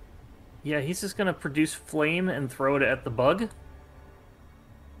 Yeah, he's just gonna produce flame and throw it at the bug.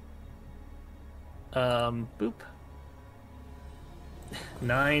 Boop.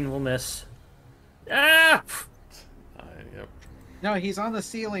 9 will miss. Ah! Yep. No, he's on the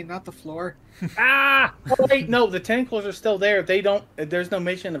ceiling, not the floor. Ah! Oh, wait, no, the tentacles are still there. They don't. There's no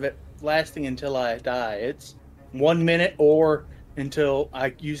mention of it lasting until I die. It's 1 minute or until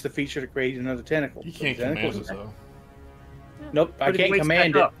I use the feature to create another tentacle. You can't The command tentacles it are- though. Nope, I But if he can't wakes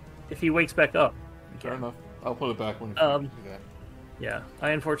command back it. up- If he wakes back up. Fair enough. I'll put it back when you Um, do that. Yeah, I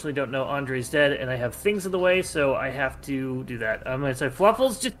unfortunately don't know Andre's dead, and I have things in the way, so I have to do that. I'm gonna say,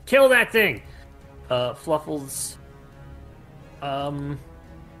 Fluffles, just kill that thing! Fluffles...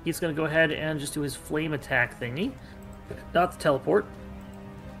 He's gonna go ahead and just do his flame attack thingy. Not the teleport.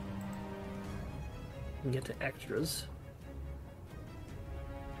 And get to extras.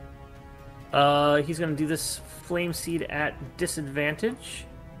 He's gonna do this flame seed at disadvantage.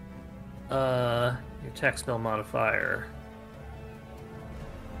 Your attack spell modifier.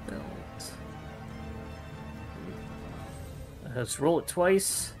 Let's roll it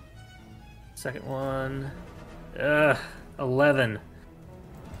twice. Second one. 11.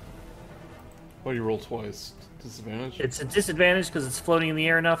 Why do you roll twice? Disadvantage? It's a disadvantage because it's floating in the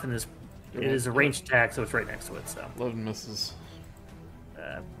air enough, and it is a ranged attack, so it's right next to it. So 11 misses.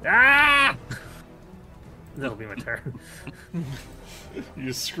 That'll be my turn.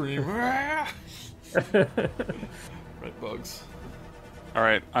 You scream. "Ah!" Red bugs. All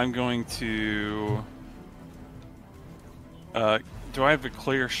right, I'm going to. Do I have a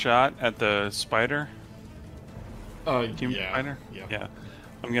clear shot at the spider? Human Yeah. spider? Yeah.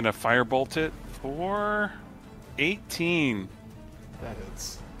 I'm gonna firebolt it for 18. That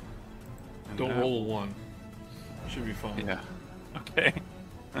hits. And Don't that- roll a 1. Should be fine. Yeah. Okay.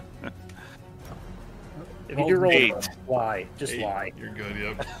 If you do roll, 8. lie. Just 8. lie. You're good,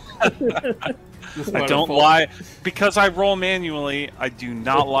 yep. This I spider don't falls- lie because I roll manually. I do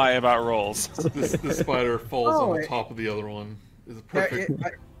not lie about rolls. This spider falls Oh, on the it- top of the other one. Is a Yeah, perfect.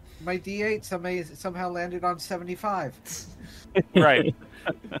 my D8 somehow landed on 75. Right.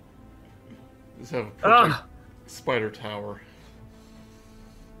 Just have a perfect Ah! spider tower.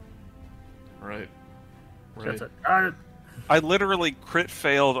 Right. That's Right. it. I literally crit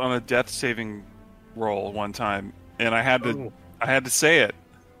failed on a death saving roll one time, and I had Ooh. to say it.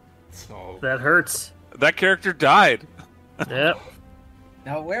 So That hurts. That character died. Yep.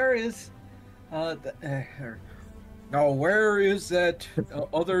 Now where is now where is that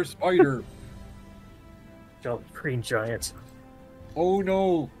other spider? Green giants. Oh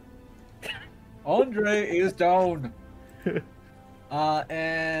no. Andre is down.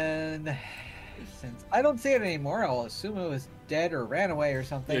 And since I don't see it anymore, I'll assume it was dead or ran away or yeah,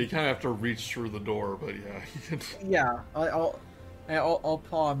 something. you kind of have to reach through the door, but yeah. you can- Yeah, I'll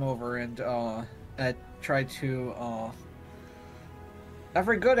paw him over and try to not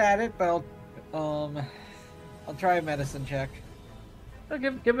very good at it, but I'll try a medicine check. I'll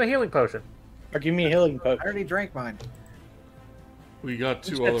give him a healing potion. Or give me a healing I potion. already drank mine. We got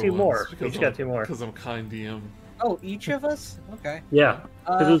two Each got other two ones. more. Because Each I'm- got two more. Because I'm kind DM. Oh, each of us? Okay. Yeah.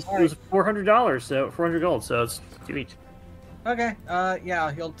 Because all it was $400, so 400 gold, so it's 2 each. Okay.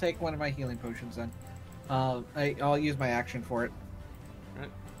 Yeah, he'll take one of my healing potions then. I'll use my action for it.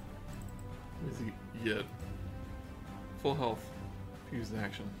 Is he yet? Full health. Use the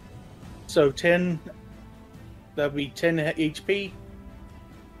action. So 10. That'd be 10 HP.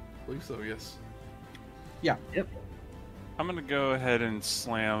 I believe so, yes. I'm gonna go ahead and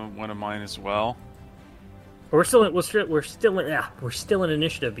slam one of mine as well. We're still in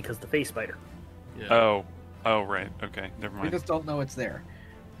initiative because of the face spider. Yeah. Oh, right. Okay, never We mind. just don't know it's there.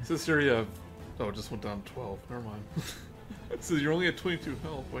 Since here you have. Oh, it just went down to 12. Never mind. So you're only at 22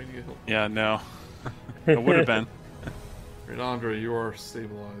 health. Why do you need help? Yeah, no. It would have been. Right, Andre, you are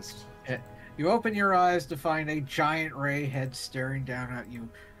stabilized. You open your eyes to find a giant ray head staring down at you.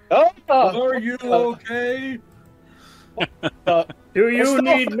 Oh! Are you okay? Do you Stop.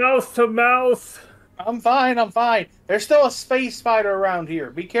 need mouth to mouth? I'm fine. There's still a space spider around here.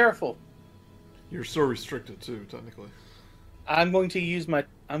 Be careful. You're still restricted, too, technically. I'm going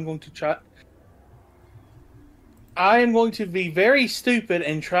to try. I am going to be very stupid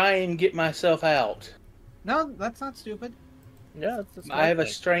and try and get myself out. No, that's not stupid. Yeah, that's I have a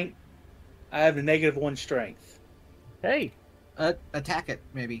strength. I have a -1 strength. Hey, Attack it,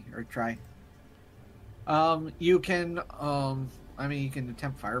 maybe, or try. You can, you can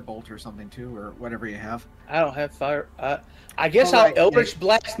attempt firebolt or something too, or whatever you have. I don't have fire. I guess Alright, I'll Eldritch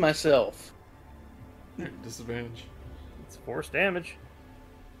Blast myself. Disadvantage. it's force damage.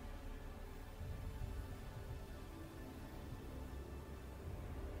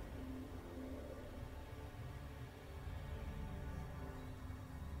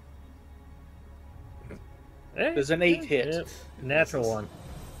 Hey, Does an 8 hit? yeah, natural one.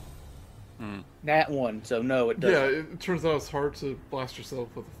 Nat 1, so no, it Yeah, doesn't. it turns out it's hard to blast yourself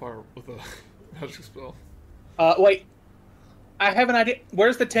with a magic spell. Wait. I have an idea.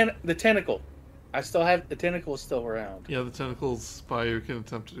 Where's the tentacle? I still have the tentacle is still around. Yeah, the tentacles by you can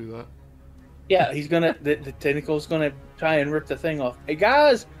attempt to do that. Yeah, he's gonna. The tentacle's gonna try and rip the thing off. Hey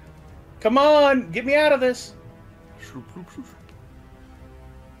guys, come on, get me out of this. Shroop, shroop, shroop.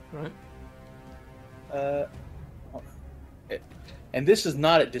 Right? And this is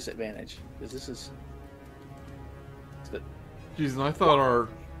not at disadvantage because this is. Jeez, and I thought our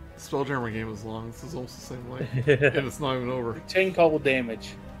Spelljammer game was long. This is almost the same length. And it's not even over. 10 cold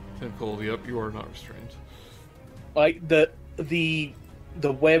damage. 10 cold, yep, you are not restrained. Like the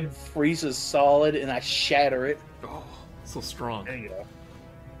web freezes solid and I shatter it. Oh, so strong. There you go.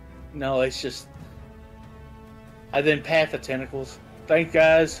 No, it's just. I then pat the tentacles. Thanks,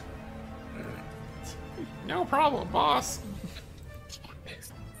 guys. No problem, boss.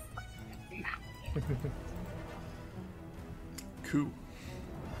 Cool.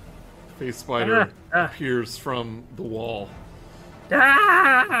 Face spider appears from the wall.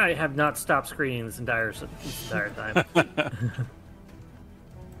 Ah! I have not stopped screaming this entire time. And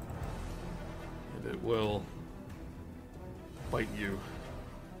it will bite you.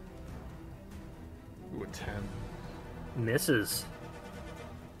 Ooh, a 10. Misses.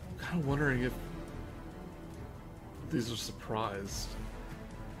 I'm kind of wondering if these are surprised.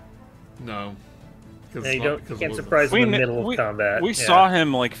 No. No, you can't surprise him in the middle of combat. We saw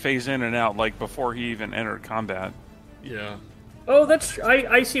him like phase in and out like before he even entered combat. Yeah. Oh, that's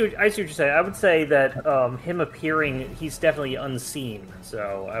I see what you're saying. I would say that him appearing, he's definitely unseen.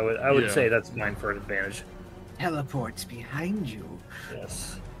 So I would say that's mine for an advantage. Teleports behind you.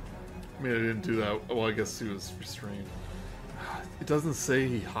 Yes. I mean, I didn't do that. Well, I guess he was restrained. It doesn't say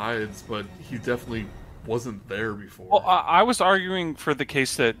he hides, but he definitely wasn't there before. Well, I was arguing for the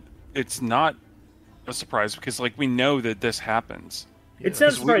case that it's not a surprise because, like, we know that this happens. It's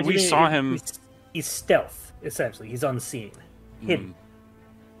not surprising. We saw him. He's stealth, essentially. He's unseen, hidden.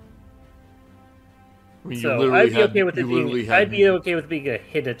 I mean, So I'd be okay with it being. I'd be okay with being a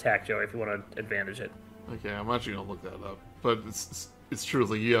hidden attack, Joe, if you want to advantage it. Okay, I'm actually gonna look that up, but it's true.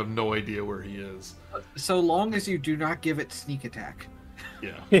 Like, you have no idea where he is. So long as you do not give it sneak attack.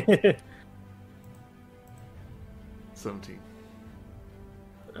 Yeah. 17.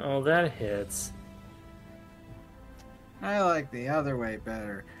 Oh, that hits. I like the other way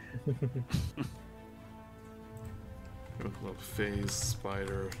better. Phase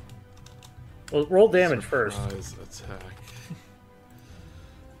spider. Well, roll damage first. Surprise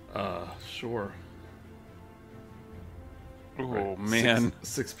attack. Sure. Oh Right. man.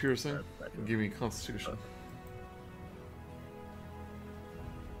 6 piercing. Give me Constitution.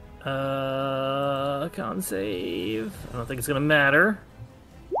 Con save. I don't think it's gonna matter.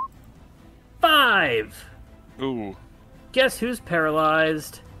 5. Ooh. Guess who's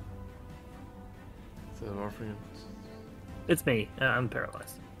paralyzed? Is that offering? It's me. I'm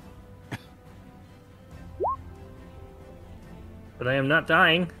paralyzed. But I am not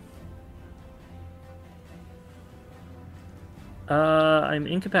dying. I'm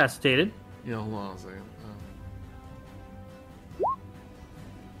incapacitated. Yeah, hold on a second.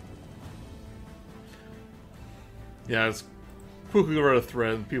 Yeah, it's quickly read a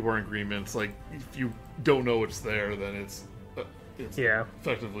thread, and people are in agreement. It's like, if you don't know it's there, then it's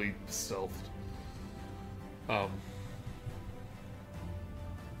effectively stealthed. I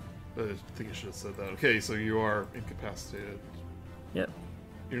think I should have said that. Okay, so you are incapacitated. Yep.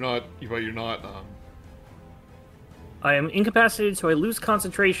 You're not. I am incapacitated, so I lose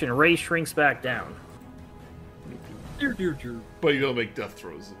concentration. Ray shrinks back down. But you don't make death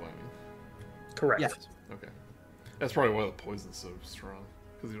throws, is what I mean. Correct. Yes. Okay. That's probably why the poison's so strong,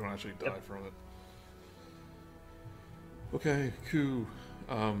 because you don't actually die from it. Okay, cool.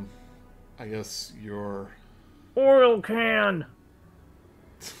 I guess you're... Oil can!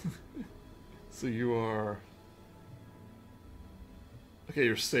 So you are... Okay,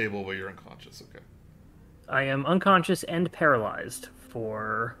 you're stable, but you're unconscious, okay. I am unconscious and paralyzed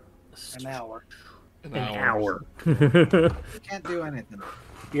for... An hour. An hour. You can't do anything.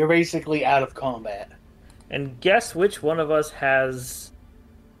 You're basically out of combat. And guess which one of us has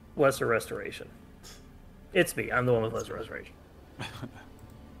lesser restoration? It's me. I'm the one with lesser restoration.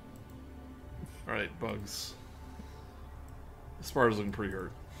 Alright, Bugs. The spider's looking pretty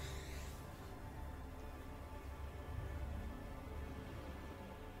hurt.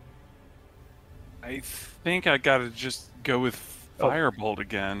 I think I gotta just go with Firebolt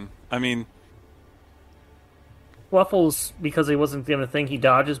again. I mean... Fluffles, because he wasn't going to think, he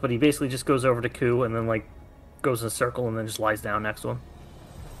dodges, but he basically just goes over to Ku and then, like, goes in a circle and then just lies down next to him.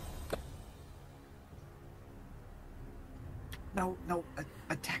 No,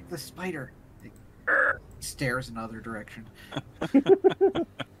 attack the spider. It stares in other direction.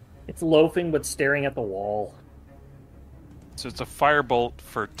 It's loafing, but staring at the wall. So it's a Firebolt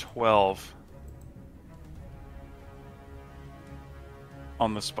for 12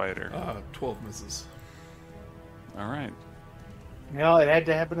 on the spider. 12 misses. All right. No, it had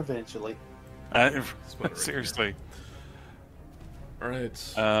to happen eventually. Seriously. All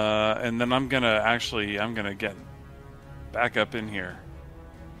right. And then I'm gonna get back up in here,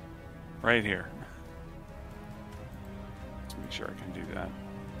 right here. Let's make sure I can do that.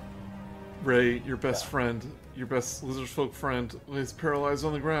 Ray, your best friend, your best lizard folk friend, lays paralyzed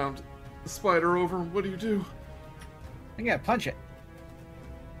on the ground. The spider over him. What do you do? I gotta punch it.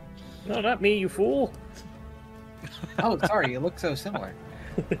 No, not me, you fool. Oh, sorry, you look so similar.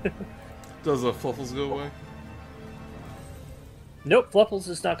 Does the fluffles go away? Nope, Fluffles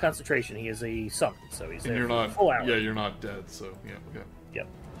is not concentration. He is a summon, so he's And there you're for a not. full hour. Yeah, you're not dead. So yeah, okay. Yep.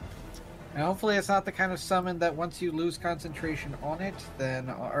 And hopefully, it's not the kind of summon that once you lose concentration on it, then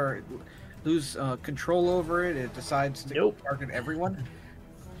or lose control over it, it decides to Nope. target everyone.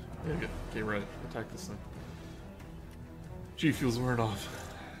 Yeah, get ready. Attack this thing. G fuel's wearing off.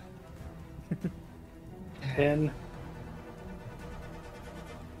 10.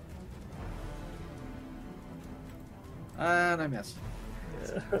 And I miss.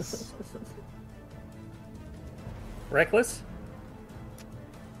 Reckless? Reckless.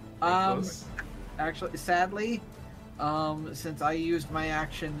 Actually, sadly, since I used my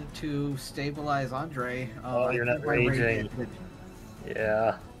action to stabilize Andre, You're I not think my rage raging. ended.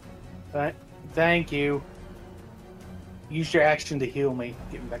 Yeah. Thank you. Use your action to heal me.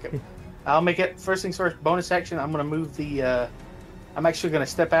 Get me back up. I'll make it first things first. Bonus action. I'm going to move the. I'm actually going to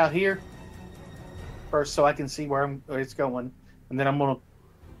step out here first, so I can see where it's going, and then I'm going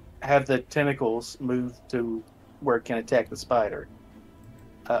to have the tentacles move to where it can attack the spider.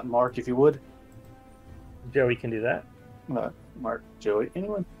 Mark, if you would. Joey can do that. Mark, Joey,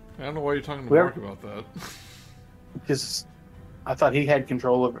 anyone? I don't know why you're talking to Whoever- Mark about that. Because I thought he had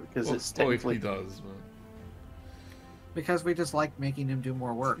control over it. Because Well, it's oh, he technically. does. Because we just like making him do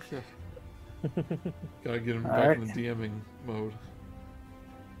more work. But gotta get him All back right. in the DMing mode.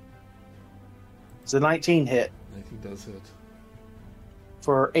 It's a 19 hit 19 does hit.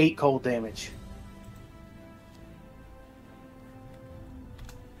 for 8 cold damage.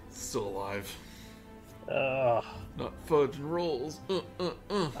 Still alive. Ugh. Not fudge and rolls.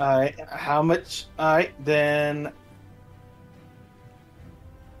 Alright, how much? Alright, then.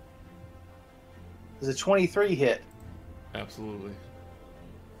 There's a 23 hit Absolutely.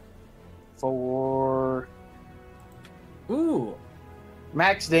 for Ooh,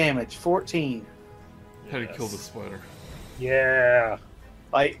 max damage, 14. How do you kill Yes. the spider? Yeah.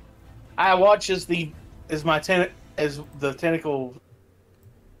 Like, I watch as the tentacle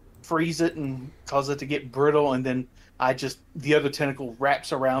freeze it and cause it to get brittle, and then the other tentacle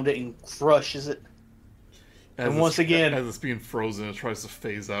wraps around it and crushes it. And once again- as it's being frozen, it tries to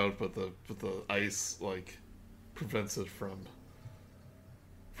phase out, but the ice prevents it from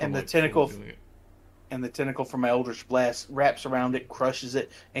And the fully tentacle- doing it. And the tentacle from Eldritch Blast wraps around it, crushes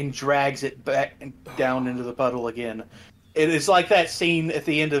it, and drags it back down into the puddle again. It is like that scene at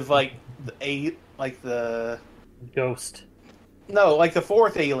the end of the Ghost. the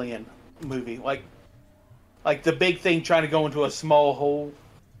fourth Alien movie, like the big thing trying to go into a small hole.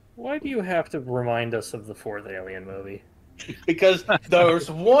 Why do you have to remind us of the fourth Alien movie? Because there's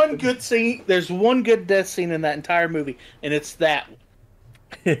one good scene, there's one good death scene in that entire movie, and it's that.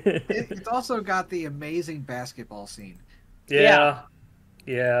 it's also got the amazing basketball scene. Yeah.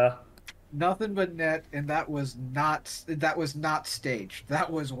 Yeah. Nothing but net, and that was not staged.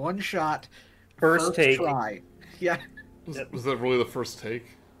 That was one shot, First take. try. Yeah, Was that really the first take?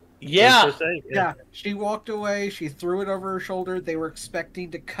 Yeah, First take, yeah. She walked away. She threw it over her shoulder. They were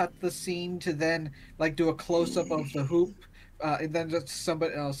expecting to cut the scene to then do a close up of the hoop, and then just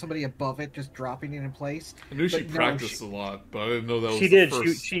somebody above it just dropping it in place. I knew she But no, practiced a lot, but I didn't know that was She the did.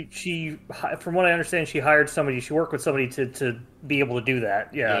 first. She, from what I understand, she hired somebody. She worked with somebody to be able to do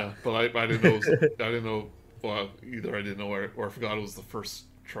that. Yeah. But I didn't know. I didn't know. Well, either I didn't know or I forgot it was the first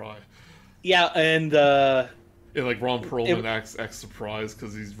try. yeah, and And Ron Perlman acts surprised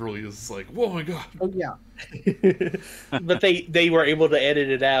because he really is like, "Whoa, my god!" Oh yeah, but they were able to edit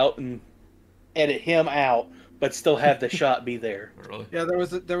it out and edit him out, but still have the shot be there. Really? yeah.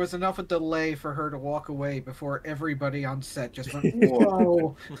 There was enough of delay for her to walk away before everybody on set just went,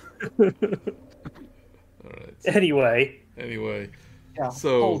 "Whoa!" All right. Anyway, Yeah,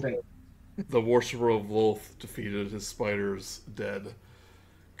 So- hold it. The worshiper of Lolth defeated his spiders dead.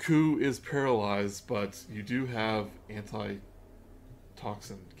 Ku is paralyzed, but you do have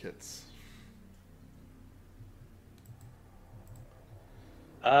anti-toxin kits.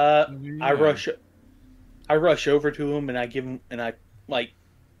 I rush over to him and I give him and I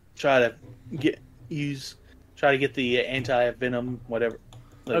try to get the anti-venom whatever.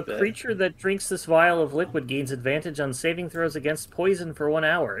 a creature that drinks this vial of liquid gains advantage on saving throws against poison for 1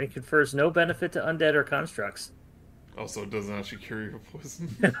 hour. It confers no benefit to undead or constructs. Also, it doesn't actually cure you of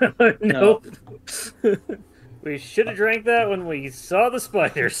poison. Nope. We should have drank that when we saw the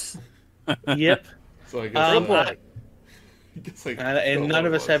spiders. Yep. So I guess, Roleplay. And none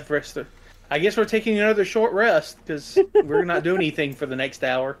of us have rest. I guess we're taking another short rest because we're not doing anything for the next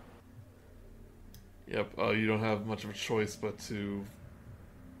hour. Yep. You don't have much of a choice but to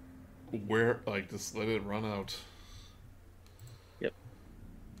just let it run out. Yep.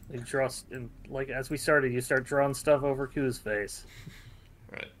 You draw, and like as we started, you start drawing stuff over Q's face.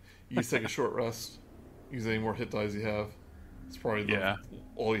 All right. You take a short rest. Use any more hit dice you have. It's probably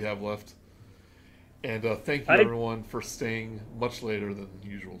all you have left. And thank you, everyone, for staying much later than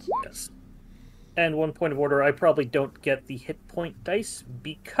usual tonight. Yes. And one point of order, I probably don't get the hit point dice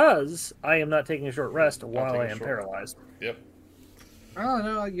because I am not taking a short rest while I am paralyzed. Yep. Oh,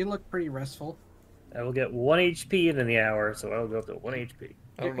 no, you look pretty restful. I will get 1 HP in the hour, so I will go up to 1 HP.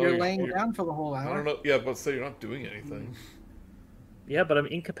 You're laying down for the whole hour. I don't know. Yeah, but say you're not doing anything. Yeah, but I'm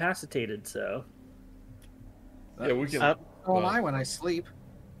incapacitated, so... Yeah, we can... So am I when I sleep.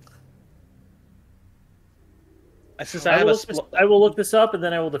 I will look this up, and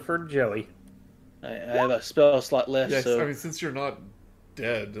then I will defer to Joey. I have a spell slot left, yes, so... I mean, since you're not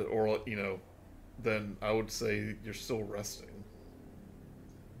dead, or, then I would say you're still resting.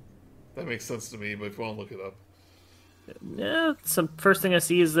 That makes sense to me, but if you want to look it up. Yeah, first thing I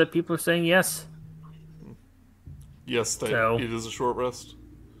see is that people are saying yes. Yes, it is a short rest.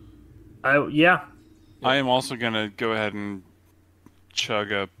 Yeah. I am also going to go ahead and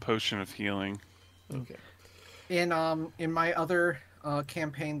chug a potion of healing. Okay. In my other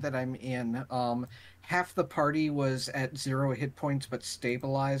campaign that I'm in, half the party was at 0 hit points but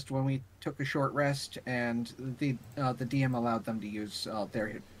stabilized when we took a short rest, and the DM allowed them to use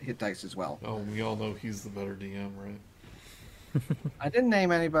their hit dice as well. Oh, we all know he's the better DM, right? I didn't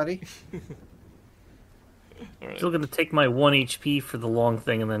name anybody. All right. Still going to take my 1 HP for the long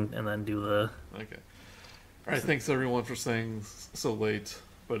thing, and then do the. Okay. All right. Thanks everyone for staying so late,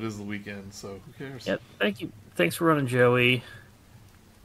 but it is the weekend, so who cares? Yeah. Thank you. Thanks for running, Joey.